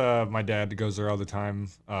 That's my dad goes there all the time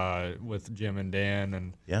with Jim and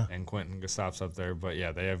Dan and Quentin stops up there. But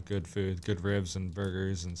yeah, they have good food, good ribs and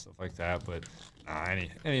burgers and stuff like that. But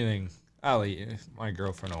anything I'll eat. My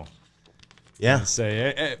girlfriend will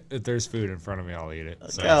say if there's food in front of me, I'll eat it.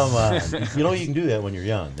 So. Come on. You can do that when you're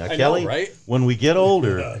young. Now, I Kelly, know, right? when we get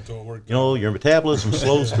older, don't work your metabolism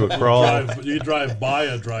slows to a crawl. You drive by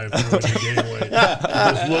a drive-thru and you gain weight. You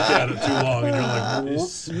just look at it too long and you're like, You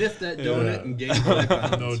sniff that donut and gain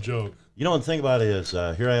weight. no joke. And the thing about it is,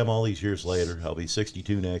 here I am all these years later. I'll be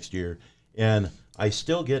 62 next year, and I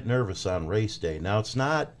still get nervous on race day. Now, it's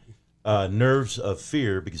not nerves of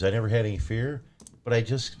fear because I never had any fear, but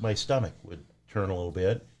my stomach would turn a little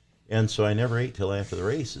bit, and so I never ate till after the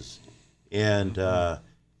races. And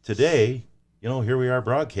today, here we are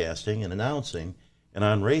broadcasting and announcing, and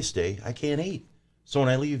on race day, I can't eat. So when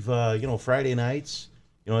I leave, Friday nights,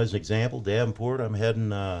 as an example, Davenport, I'm heading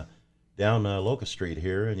down Locust Street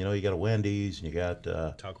here, and you got a Wendy's, and you got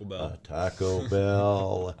Taco Bell. Taco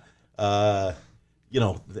Bell.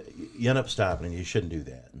 You end up stopping, and you shouldn't do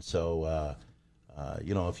that. And so,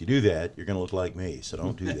 if you do that, you're going to look like me. So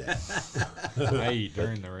don't do that. I eat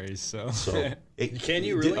during the race, so. Can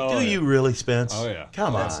you really? Do you really, Spence? Oh yeah.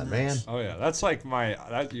 Come on, man. Oh yeah, that's like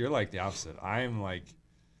you're like the opposite. I'm like,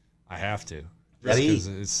 I have to. Gotta eat.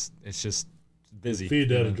 Because it's just busy. Feed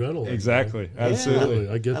that adrenaline. Exactly. Man. Absolutely.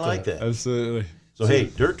 I get I like that. Absolutely. So hey,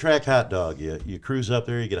 dirt track hot dog. You cruise up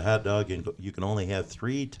there, you get a hot dog, and you can only have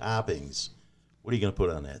 3 toppings. What are you going to put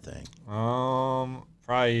on that thing?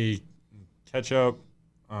 Probably ketchup,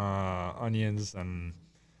 onions, and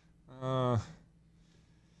I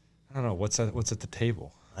don't know what's at the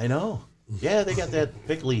table. I know. Yeah, they got that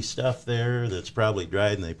pickly stuff there that's probably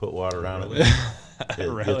dried, and they put water on it.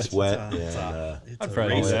 It gets wet, and I'd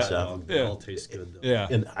probably all use that that. stuff. It all tastes good, though. Yeah.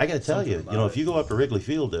 And I got to tell you, if you go up to Wrigley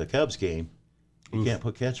Field to a Cubs game, you can't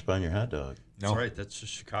put ketchup on your hot dog. That's right. That's a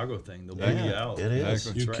Chicago thing. They'll bring you out. It is.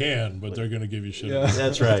 Exactly. You right. can, but they're going to give you shit about it.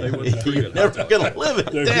 That's right. They wouldn't bring You're it never out. going to live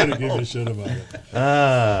it They're down. going to give you shit about it.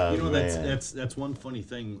 Ah, man. That's one funny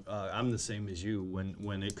thing. I'm the same as you.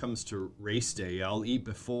 When it comes to race day, I'll eat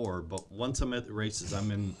before, but once I'm at the races,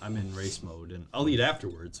 I'm in race mode, and I'll eat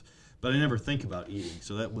afterwards. But I never think about eating.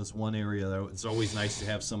 So that was one area that it's always nice to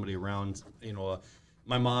have somebody around.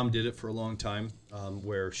 My mom did it for a long time,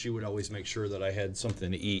 where she would always make sure that I had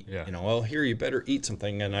something to eat. Yeah. Well, here, you better eat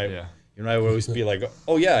something, and I would always be like,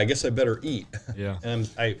 oh yeah, I guess I better eat. Yeah. And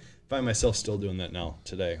I find myself still doing that now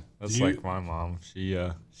today. That's like my mom.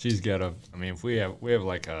 She's got if we have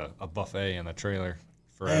like a buffet in the trailer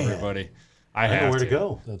for everybody. I know have where to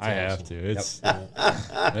go. That's I have awesome. to.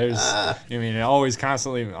 It's always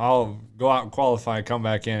constantly. I'll go out and qualify, come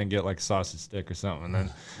back in and get like a sausage stick or something, and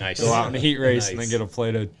then Nice. go out in the heat race and then Nice. get a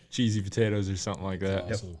plate of cheesy potatoes or something like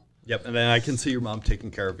that. Awesome. Yep, and then I can see your mom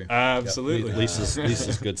taking care of you. Absolutely.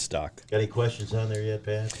 Lisa's good stock. Got any questions on there yet,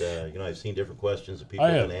 Pat? I've seen different questions that people I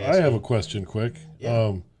have have been asking. a question quick.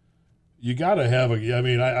 Yeah. You got to have a. I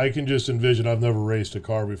mean, I can just envision. I've never raced a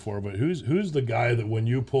car before, but who's the guy that when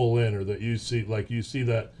you pull in or that you see, like you see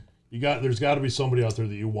that there's got to be somebody out there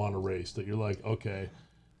that you want to race that you're like, okay,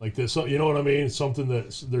 like this. So, you know what I mean? Something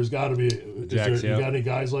there's got to be. You got any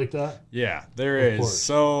guys like that? Yeah, there is. Course.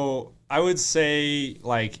 So I would say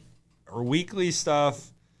like weekly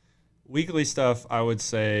stuff. I would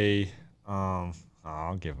say.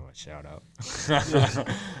 I'll give him a shout out.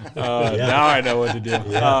 Now I know what to do.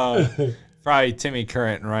 Probably Timmy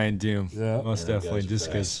Current and Ryan Doom. Yeah, most definitely, just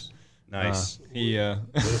because. Nice.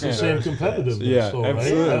 It's the same competitiveness. Yeah, though,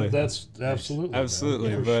 absolutely. Right? That's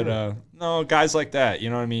absolutely. Yeah, but sure. No, guys like that.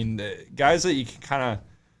 You know what I mean? Guys that you can kind of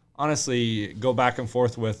honestly go back and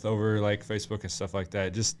forth with over like Facebook and stuff like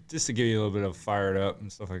that, just to give you a little bit of fired up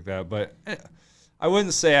and stuff like that. But I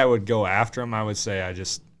wouldn't say I would go after him. I would say I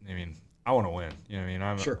want to win. You know what I mean?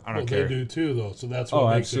 I don't care. They do too, though. So that's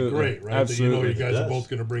what makes it great, right? Absolutely. That you guys are both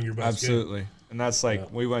going to bring your best Absolutely. Game. And that's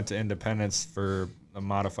like we went to Independence for a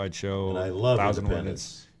modified show. And I love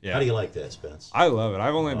Independence. Yeah. How do you like that, Spence? I love it.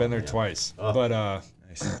 I've only been there twice, but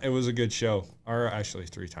it was a good show. Or actually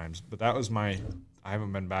 3 times. But that was I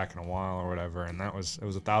haven't been back in a while or whatever. And it was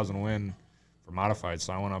 1,000 win for modified.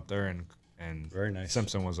 So I went up there and very nice.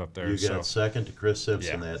 Simpson was up there. You got second to Chris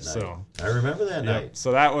Simpson that night. So, I remember that night.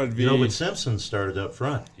 So that would be. But Simpson started up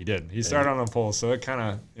front. He did. He started on the pole, so it kind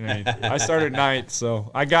of. I started 9th, so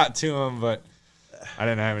I got to him, but I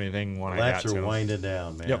didn't have anything when I got to him. Laps are winding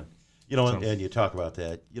down, man. Yep. You know, and you talk about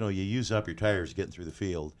that. You know, you use up your tires getting through the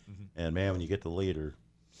field, and man, when you get the leader,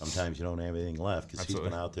 sometimes you don't have anything left because he's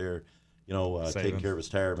been out there, taking care of his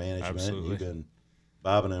tire management. Absolutely. And you've been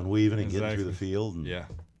bobbing and weaving and getting through the field. And,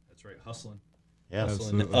 that's right, hustling. Yeah,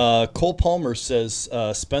 absolutely. Cole Palmer says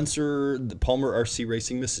Spencer, the Palmer RC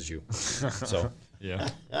Racing misses you. So yeah,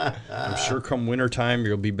 I'm sure come wintertime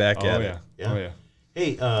you'll be back at it. Yeah. Oh yeah.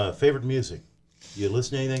 Hey, favorite music? You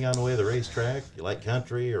listen to anything on the way to the racetrack? You like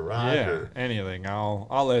country or rock? Yeah, or? Anything.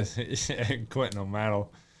 I'll listen. Quentin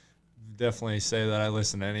O'Mattle definitely say that I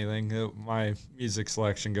listen to anything. My music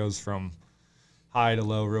selection goes from high to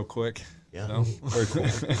low real quick. Yeah, so. Very cool.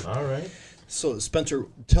 All right. So Spencer,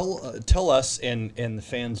 tell us and the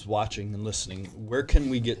fans watching and listening, where can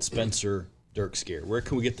we get Spencer Diercks gear? Where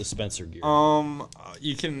can we get the Spencer gear?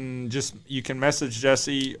 You can message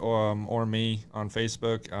Jesse or me on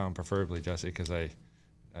Facebook, preferably Jesse because I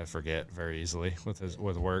forget very easily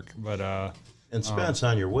with work. But and Spence,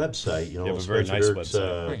 on your website,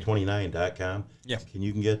 SpencerDiercks29.com. Yeah.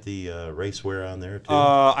 You can get the racewear on there too?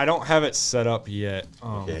 I don't have it set up yet.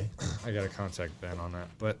 Okay. I got to contact Ben on that.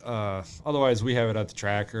 But otherwise, we have it at the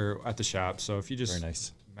track or at the shop. So if you just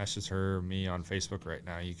message her or me on Facebook right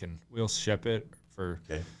now, we'll ship it for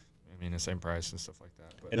the same price and stuff like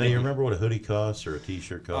that. But now, you remember what a hoodie costs or a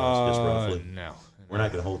T-shirt costs, just roughly? No. We're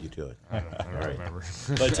not going to hold you to it. I don't remember.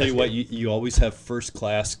 But I tell you what, you always have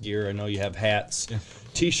first-class gear. I know you have hats,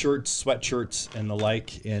 T-shirts, sweatshirts, and the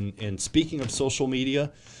like. And speaking of social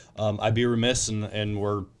media, I'd be remiss, and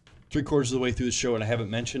we're 3/4 of the way through the show, and I haven't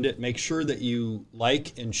mentioned it. Make sure that you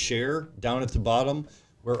like and share down at the bottom.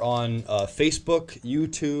 We're on Facebook,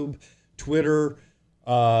 YouTube, Twitter.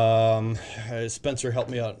 Spencer, help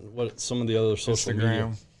me out. What some of the other social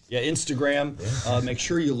media? Yeah, Instagram. Yeah. Make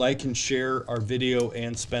sure you like and share our video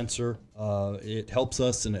and Spencer. It helps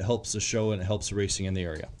us and it helps the show and it helps the racing in the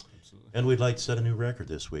area. Absolutely. And we'd like to set a new record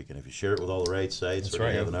this week. And if you share it with all the right sites, we're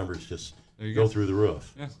going to have the numbers just go through the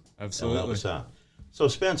roof. Yeah, absolutely. That'll help us out. So,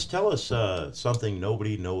 Spence, tell us something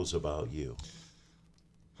nobody knows about you.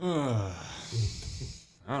 I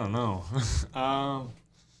don't know. I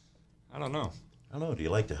don't know. Do you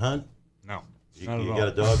like to hunt? No. You got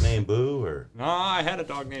a dog named Boo, or? No, I had a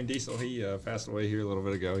dog named Diesel. He passed away here a little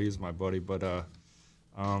bit ago. He's my buddy, but no,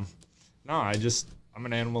 I'm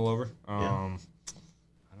an animal lover. I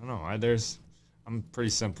don't know. I'm pretty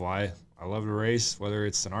simple. I love to race, whether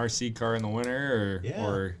it's an RC car in the winter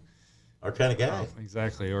or our kind of guy.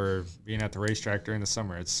 Exactly, or being at the racetrack during the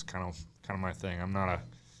summer. It's kind of my thing.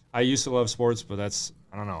 I used to love sports, but I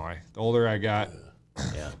don't know. The older I got,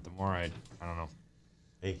 the more I don't know.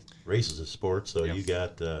 Hey, race is a sport, so you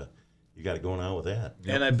got it going on with that.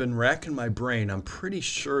 Yep. And I've been racking my brain. I'm pretty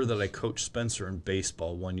sure that I coached Spencer in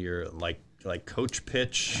baseball one year, like Coach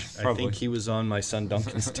Pitch. I think he was on my son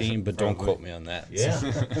Duncan's team, but don't quote me on that. Yeah,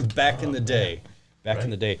 back in the day.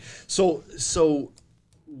 So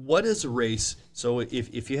what is a race? So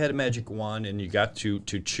if you had a magic wand and you got to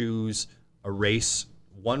choose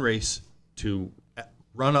one race to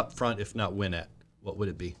run up front, if not win at, what would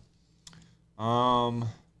it be?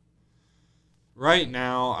 Right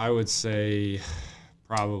now, I would say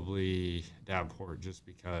probably Davenport, just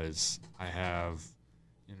because I have,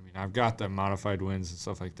 You know what I mean? I've got the modified wins and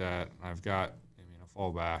stuff like that. I've got, a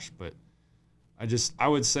fall bash, but I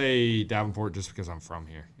would say Davenport just because I'm from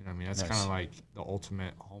here. You know what I mean? That's kind of like the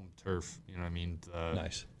ultimate home turf. You know what I mean?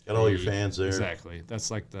 Nice. Got all your fans there. Exactly. That's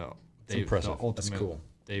like the ultimate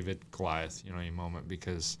David Goliath, moment,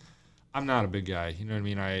 because I'm not a big guy. You know what I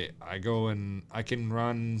mean? I go and I can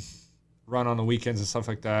run on the weekends and stuff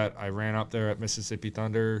like that. I ran up there at Mississippi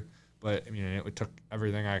Thunder, but it took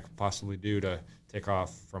everything I could possibly do to take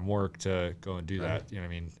off from work to go and do that. You know what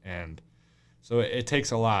I mean? And so it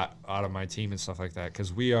takes a lot out of my team and stuff like that,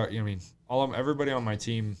 because we are, everybody on my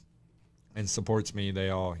team and supports me. They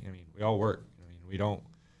all, we all work. We don't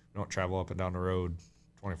travel up and down the road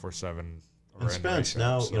 24/7. And Spence,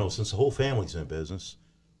 now, since the whole family's in business,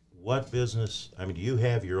 what business? Do you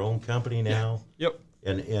have your own company now? Yeah. Yep.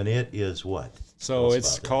 And it is what? So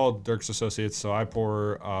it's called Diercks Associates. So I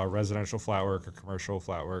pour residential flat work or commercial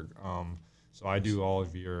flat work. So I do all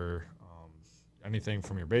of your anything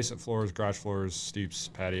from your basement floors, garage floors, stoops,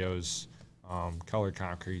 patios, colored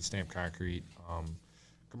concrete, stamped concrete,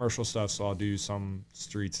 commercial stuff. So I'll do some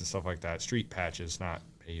streets and stuff like that. Street patches, not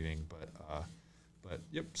paving, but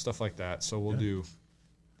yep, stuff like that. So we'll do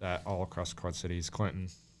that all across the Quad Cities. Clinton.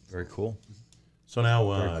 Very cool. So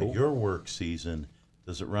now your work season,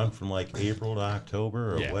 does it run from like April to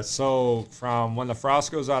October, or what? So from when the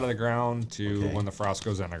frost goes out of the ground to when the frost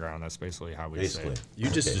goes in the ground. That's basically how we say it. You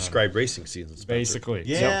just described racing seasons. Basically.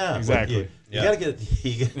 Yeah, exactly. You gotta get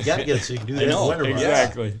it so you can do that in the winter.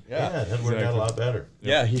 Exactly. Yeah, that'd work out a lot better.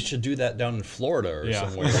 Yeah, he should do that down in Florida or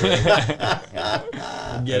somewhere.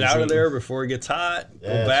 Get out of there before it gets hot. Go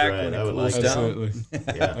back when it cools down. Absolutely.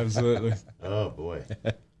 Yeah. Absolutely. Oh boy.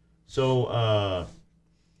 So,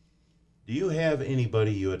 do you have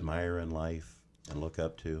anybody you admire in life and look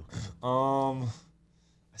up to? I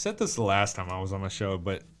said this the last time I was on the show,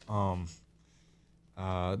 but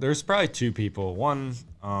there's probably two people. One,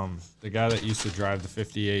 the guy that used to drive the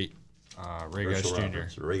 58, Ray Gus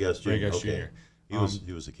Jr. Ray Gus Jr. Ray Gus Okay. Jr.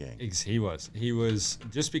 He was a king. He was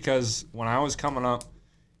just because when I was coming up,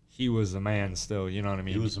 he was the man still. You know what I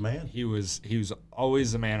mean? He was the man. He was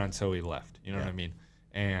always the man until he left. You know what I mean?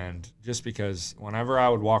 And just because whenever I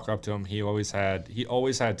would walk up to him, he always had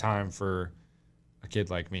time for a kid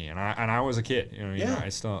like me, and I was a kid. You know, I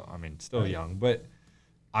still young, but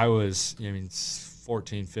I was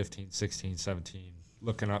 14, 15, 16, 17,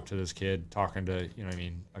 looking up to this kid, talking to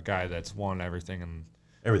a guy that's won everything and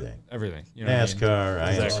everything. You know NASCAR,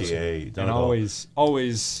 exactly. IMCA, and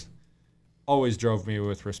always drove me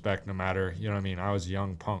with respect, no matter I was a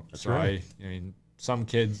young punk, that's so right. Some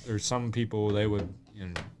kids or some people, they would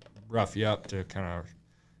rough you up to kind of,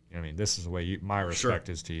 this is the way my respect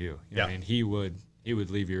is to you. You know what I mean? He would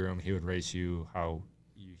leave your room. He would race you how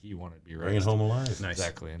he wanted to be raced. Bring it home alive. Nice.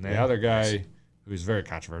 Exactly. And the other guy who's very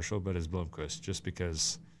controversial, but is Bloomquist, just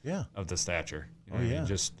because of the stature. You know what I mean?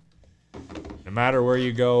 Just no matter where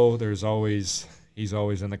you go, he's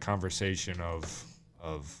always in the conversation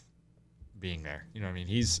of being there. You know what I mean?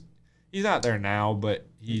 He's not there now, but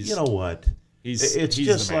he's. You know what? It's he's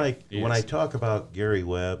just like when I talk about Gary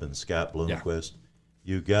Webb and Scott Bloomquist,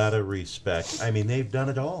 you got to respect. They've done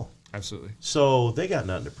it all. Absolutely. So they got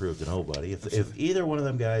nothing to prove to nobody. If either one of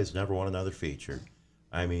them guys never won another feature,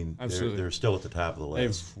 they're still at the top of the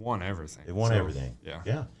list. They've won everything. They've won everything. Yeah.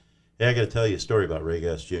 Yeah. Hey, I got to tell you a story about Ray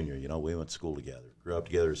Gus Jr. We went to school together, grew up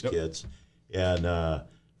together as kids. And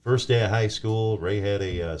first day of high school, Ray had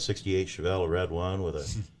a 68 Chevelle, a red one with a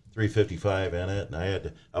 355 in it,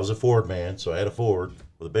 and I was a Ford man, so I had a Ford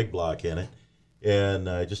with a big block in it, and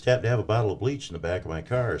I just happened to have a bottle of bleach in the back of my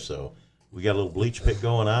car, so we got a little bleach pit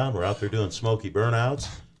going on. We're out there doing smoky burnouts.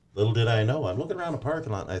 Little did I know, I'm looking around the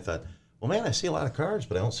parking lot, and I thought, well, man, I see a lot of cars,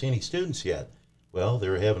 but I don't see any students yet. Well, they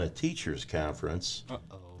were having a teachers' conference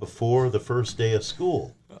before the first day of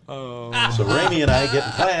school. So Ramey and I get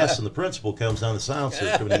in class, and the principal comes on the sound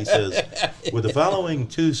system, and he says, "Would the following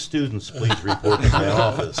two students please report to my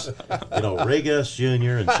office? Ray Gus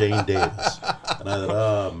Jr. and Shane Davis." And I thought,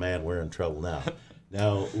 "Oh man, we're in trouble now."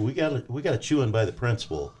 Now we got a chewing by the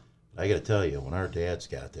principal. I got to tell you, when our dads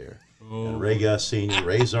got there, and Ray Gus Sr.,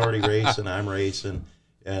 Ray's already racing, I'm racing,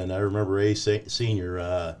 and I remember Ray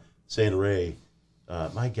Sr. saying to Ray,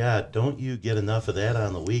 "My God, don't you get enough of that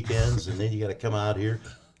on the weekends, and then you got to come out here?"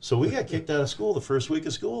 So we got kicked out of school the first week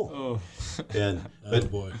of school.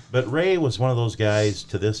 But Ray was one of those guys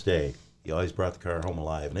to this day. He always brought the car home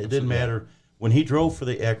alive. And it didn't matter. When he drove for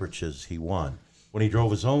the Eckriches, he won. When he drove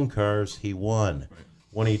his own cars, he won. Right.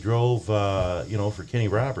 When he drove, for Kenny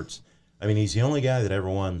Roberts, he's the only guy that ever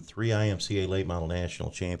won 3 IMCA late model national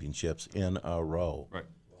championships in a row. Right.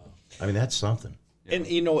 Wow. That's something. And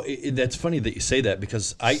that's funny that you say that,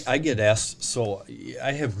 because I get asked. So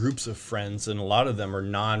I have groups of friends, and a lot of them are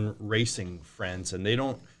non-racing friends, and they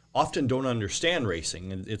often don't understand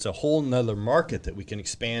racing. And it's a whole nother market that we can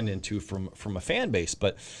expand into from a fan base.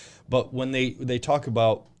 But when they talk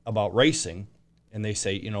about racing, and they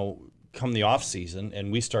say, come the off season,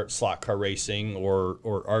 and we start slot car racing or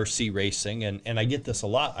RC racing, and I get this a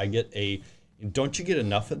lot. I get don't you get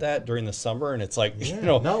enough of that during the summer? And it's like,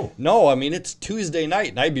 no. I mean, it's Tuesday night,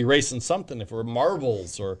 and I'd be racing something if it were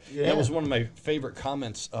marbles or. Yeah. That was one of my favorite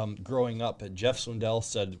comments growing up. Jeff Swindell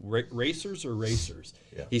said, "Racers or racers?"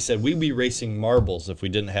 Yeah. He said, "We'd be racing marbles if we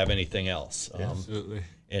didn't have anything else." Absolutely.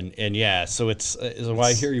 And yeah, so it's why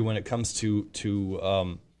I hear you when it comes to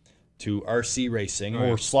RC racing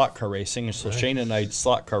or slot car racing. And so Shane and I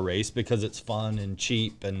slot car race because it's fun and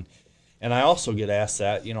cheap, and I also get asked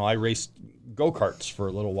that. I raced go-karts for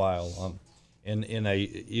a little while, and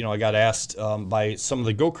I got asked by some of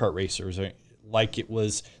the go-kart racers, like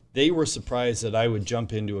they were surprised that I would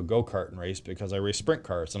jump into a go-kart and race because I race sprint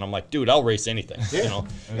cars, and I'm like, dude, I'll race anything.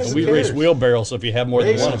 And we race wheelbarrows if you have more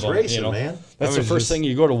than one of them. Racing, man. That's the first thing.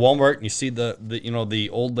 You go to Walmart and you see the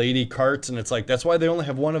old lady carts, and it's like, that's why they only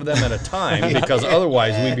have one of them at a time, because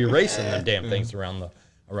otherwise we'd be racing them damn things around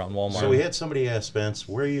Walmart. So we had somebody ask Spence,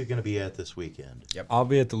 where are you going to be at this weekend? Yep. I'll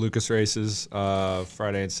be at the Lucas races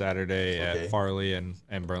Friday and Saturday at Farley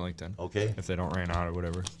and Burlington. Okay. If they don't rain out or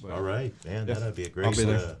whatever. But, all right, man. That'd be a great. I'll be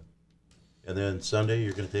there. And then Sunday,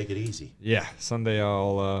 you're going to take it easy. Yeah, Sunday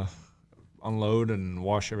I'll unload and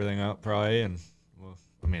wash everything up probably, and we'll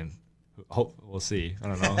see. I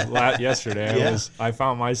don't know. Yesterday I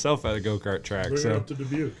found myself at a go-kart track. Bring it up to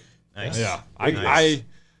Dubuque. Nice. Yeah, Nice.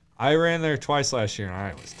 I ran there twice last year, and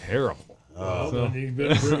I was terrible. Then you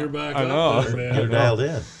better bring her back I know. up there, man. You're dialed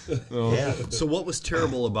in. Yeah. So what was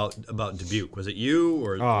terrible about Dubuque? Was it you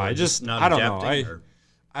or I just not I don't adapting?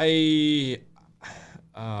 know.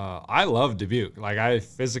 I love Dubuque. Like, I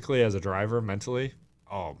physically, as a driver, mentally,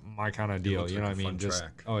 my kind of deal. looks You know like what I a mean? fun Just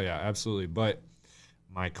track. oh yeah, absolutely. But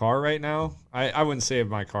my car right now, I wouldn't say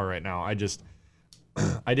my car right now. I just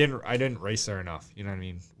I didn't race there enough. You know what I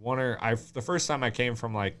mean? The first time I came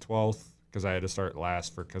from like 12th, because I had to start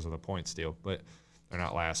last because of the points deal, but they're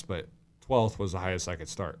not last, but 12th was the highest I could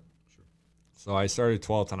start. Sure. So I started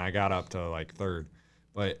 12th and I got up to like 3rd,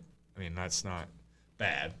 but I mean that's not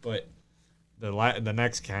bad. But the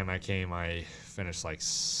next time I came, I finished like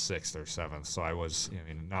 6th or 7th, so I was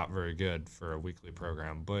not very good for a weekly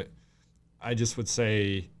program. But I just would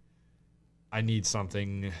say I need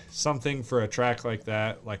something for a track like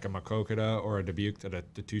that, like a Maquoketa or a Dubuque, the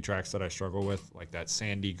two tracks that I struggle with, like that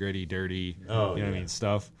sandy, gritty, dirty, what I mean,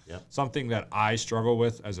 stuff. Yep. Something that I struggle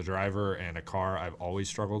with as a driver, and a car I've always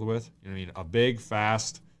struggled with. You know what I mean? A big,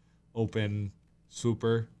 fast, open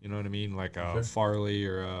super, you know what I mean? Like a Farley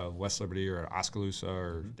or a West Liberty or an Oskaloosa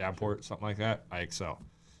or Davenport, something like that. I excel.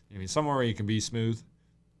 I mean, somewhere where you can be smooth,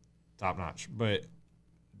 top notch. But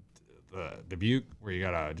the Dubuque, where you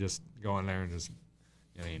gotta just go in there and just,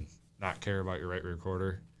 not care about your right rear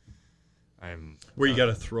quarter. Where you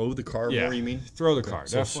gotta throw the car more, you mean? Throw the car.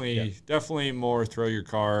 Definitely more throw your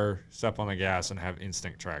car, step on the gas, and have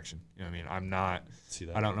instinct traction. You know what I mean? I'm not.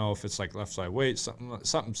 I don't know if it's like left side weight,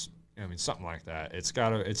 something's. Something like that. It's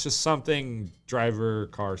just something driver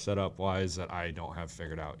car setup wise that I don't have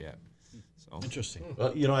figured out yet. So interesting.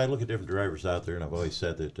 Well, I look at different drivers out there, and I've always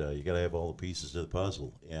said that you got to have all the pieces to the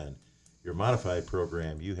puzzle. And your modified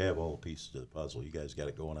program, you have all the pieces to the puzzle. You guys got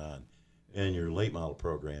it going on. And your late model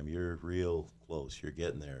program, you're real close. You're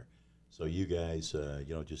getting there. So you guys,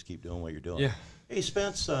 just keep doing what you're doing. Yeah. Hey,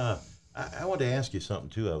 Spence, I wanted to ask you something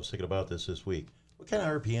too. I was thinking about this week. What kind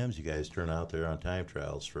of RPMs you guys turn out there on time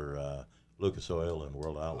trials for Lucas Oil and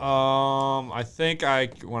World Outlaw? I think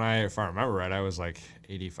if I remember right, I was like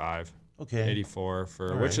 85. Okay. 84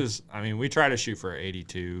 which is, we try to shoot for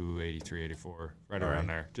 82, 83, 84, right around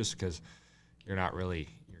there, just because you're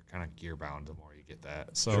kind of gear bound the more you get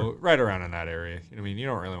that. So right around in that area. You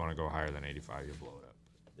don't really want to go higher than 85. You'll blow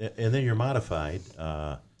it up. And then you're modified.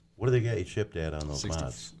 What do they got you shipped at on those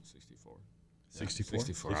mods? 64.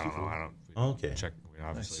 64. I don't know. Okay. Check.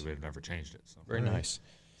 Obviously, we've never changed it. So. Very nice.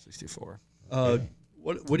 64.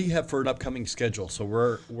 What do you have for an upcoming schedule? So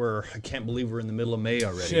we're I can't believe we're in the middle of May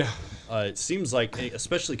already. Yeah. It seems like,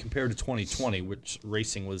 especially compared to 2020, which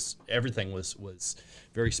everything was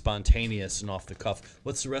very spontaneous and off the cuff.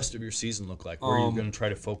 What's the rest of your season look like? Where are you going to try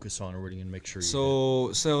to focus on, or what are you going to make sure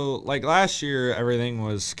you So like last year, everything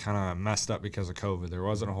was kind of messed up because of COVID. There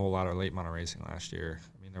wasn't a whole lot of late model racing last year.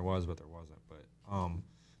 There was, but there wasn't.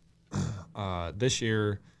 But this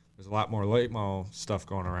year, there's a lot more late model stuff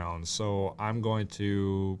going around. So I'm going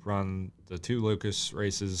to run the 2 Lucas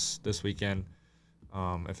races this weekend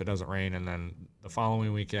if it doesn't rain, and then the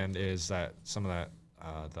following weekend is that some of that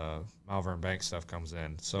the Malvern Bank stuff comes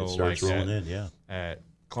in. So It starts like rolling in, yeah. at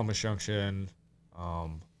Columbus Junction,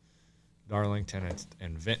 Darlington,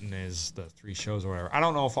 and Vinton is the 3 shows or whatever. I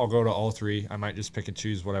don't know if I'll go to all 3. I might just pick and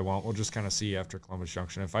choose what I want. We'll just kind of see after Columbus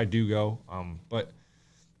Junction if I do go. But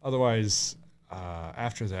otherwise,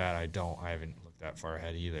 after that, I haven't looked that far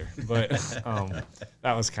ahead either. But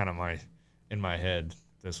that was kind of in my head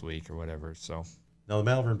this week or whatever. So Now, the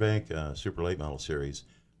Malvern Bank Super Late Model Series,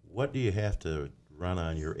 what do you have to run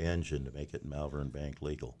on your engine to make it Malvern Bank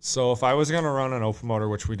legal? So if I was going to run an open motor,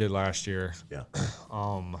 which we did last year, Yeah.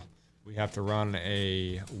 we have to run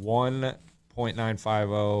a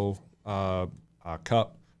 1.950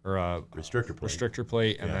 cup or a Restrictor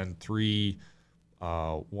plate. and Yeah. then 3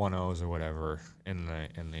 1.0s or whatever in the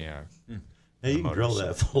Now, you can motor, drill so-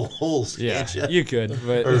 that full of holes, yeah, can't you could,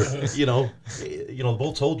 but Or, the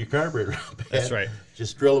bolts hold your carburetor up bad. That's right.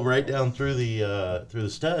 Just drill them right down through the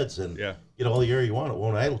studs and Yeah. get all the air you want. It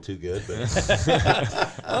won't idle too good, but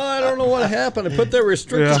I don't know what happened. I put that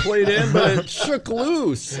restrictor plate in, but it shook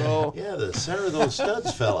loose. So yeah, the center of those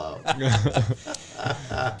studs fell out.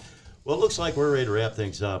 Well, it looks like we're ready to wrap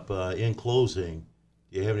things up. In closing,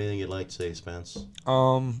 do you have anything you'd like to say, Spence?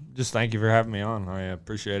 just thank you for having me on. I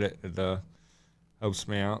appreciate it. It helps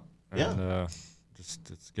me out, and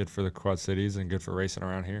it's good for the Quad Cities and good for racing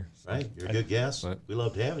around here. So, Right, you're a good guest. but- We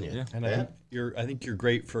loved having you. Yeah. And I think you're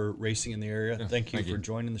great for racing in the area. Thank you thank for you.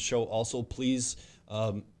 joining the show. Also, please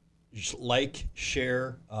like,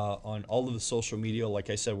 share on all of the social media. Like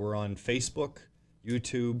I said, we're on Facebook,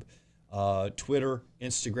 YouTube, Twitter,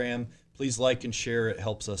 Instagram. Please like and share. It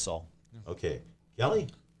helps us all. Okay, Kelly,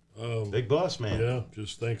 big boss man. Yeah,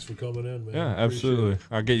 just thanks for coming in, man. Yeah, I appreciate absolutely. it.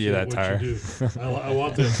 I'll get you that Appreciate tire. what you do. I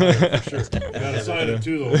want that tire for sure. Gotta sign it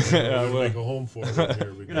too, though. I'm gonna make a home for it right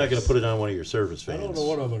here. You're not going to put it on one of your service I fans. don't know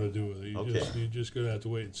what I'm gonna do with it. Okay. You're just gonna have to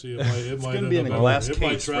wait and see. It might gonna be in end a up glass it might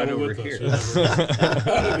case travel right with over us. here. You never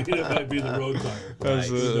know. I mean, it might be the road tire.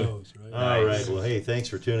 Absolutely. Who knows, right? All right. Well, hey, thanks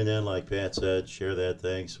for tuning in. Like Pat said, share that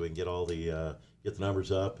thing so we can get all the get the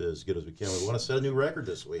numbers up as good as we can. We want to set a new record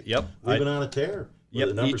this week. Yep. We've been on a tear. where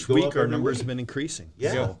the numbers Each go week up our every numbers week. have been increasing.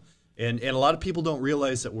 Yeah. So, and a lot of people don't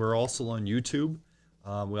realize that we're also on YouTube.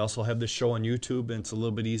 We also have this show on YouTube, and it's a little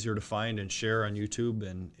bit easier to find and share on YouTube.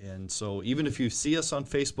 And so even if you see us on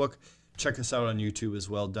Facebook, check us out on YouTube as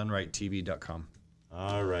well, donerighttv.com.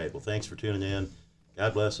 All right. Well, thanks for tuning in.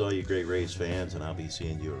 God bless all you great race fans, and I'll be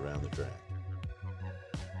seeing you around the track.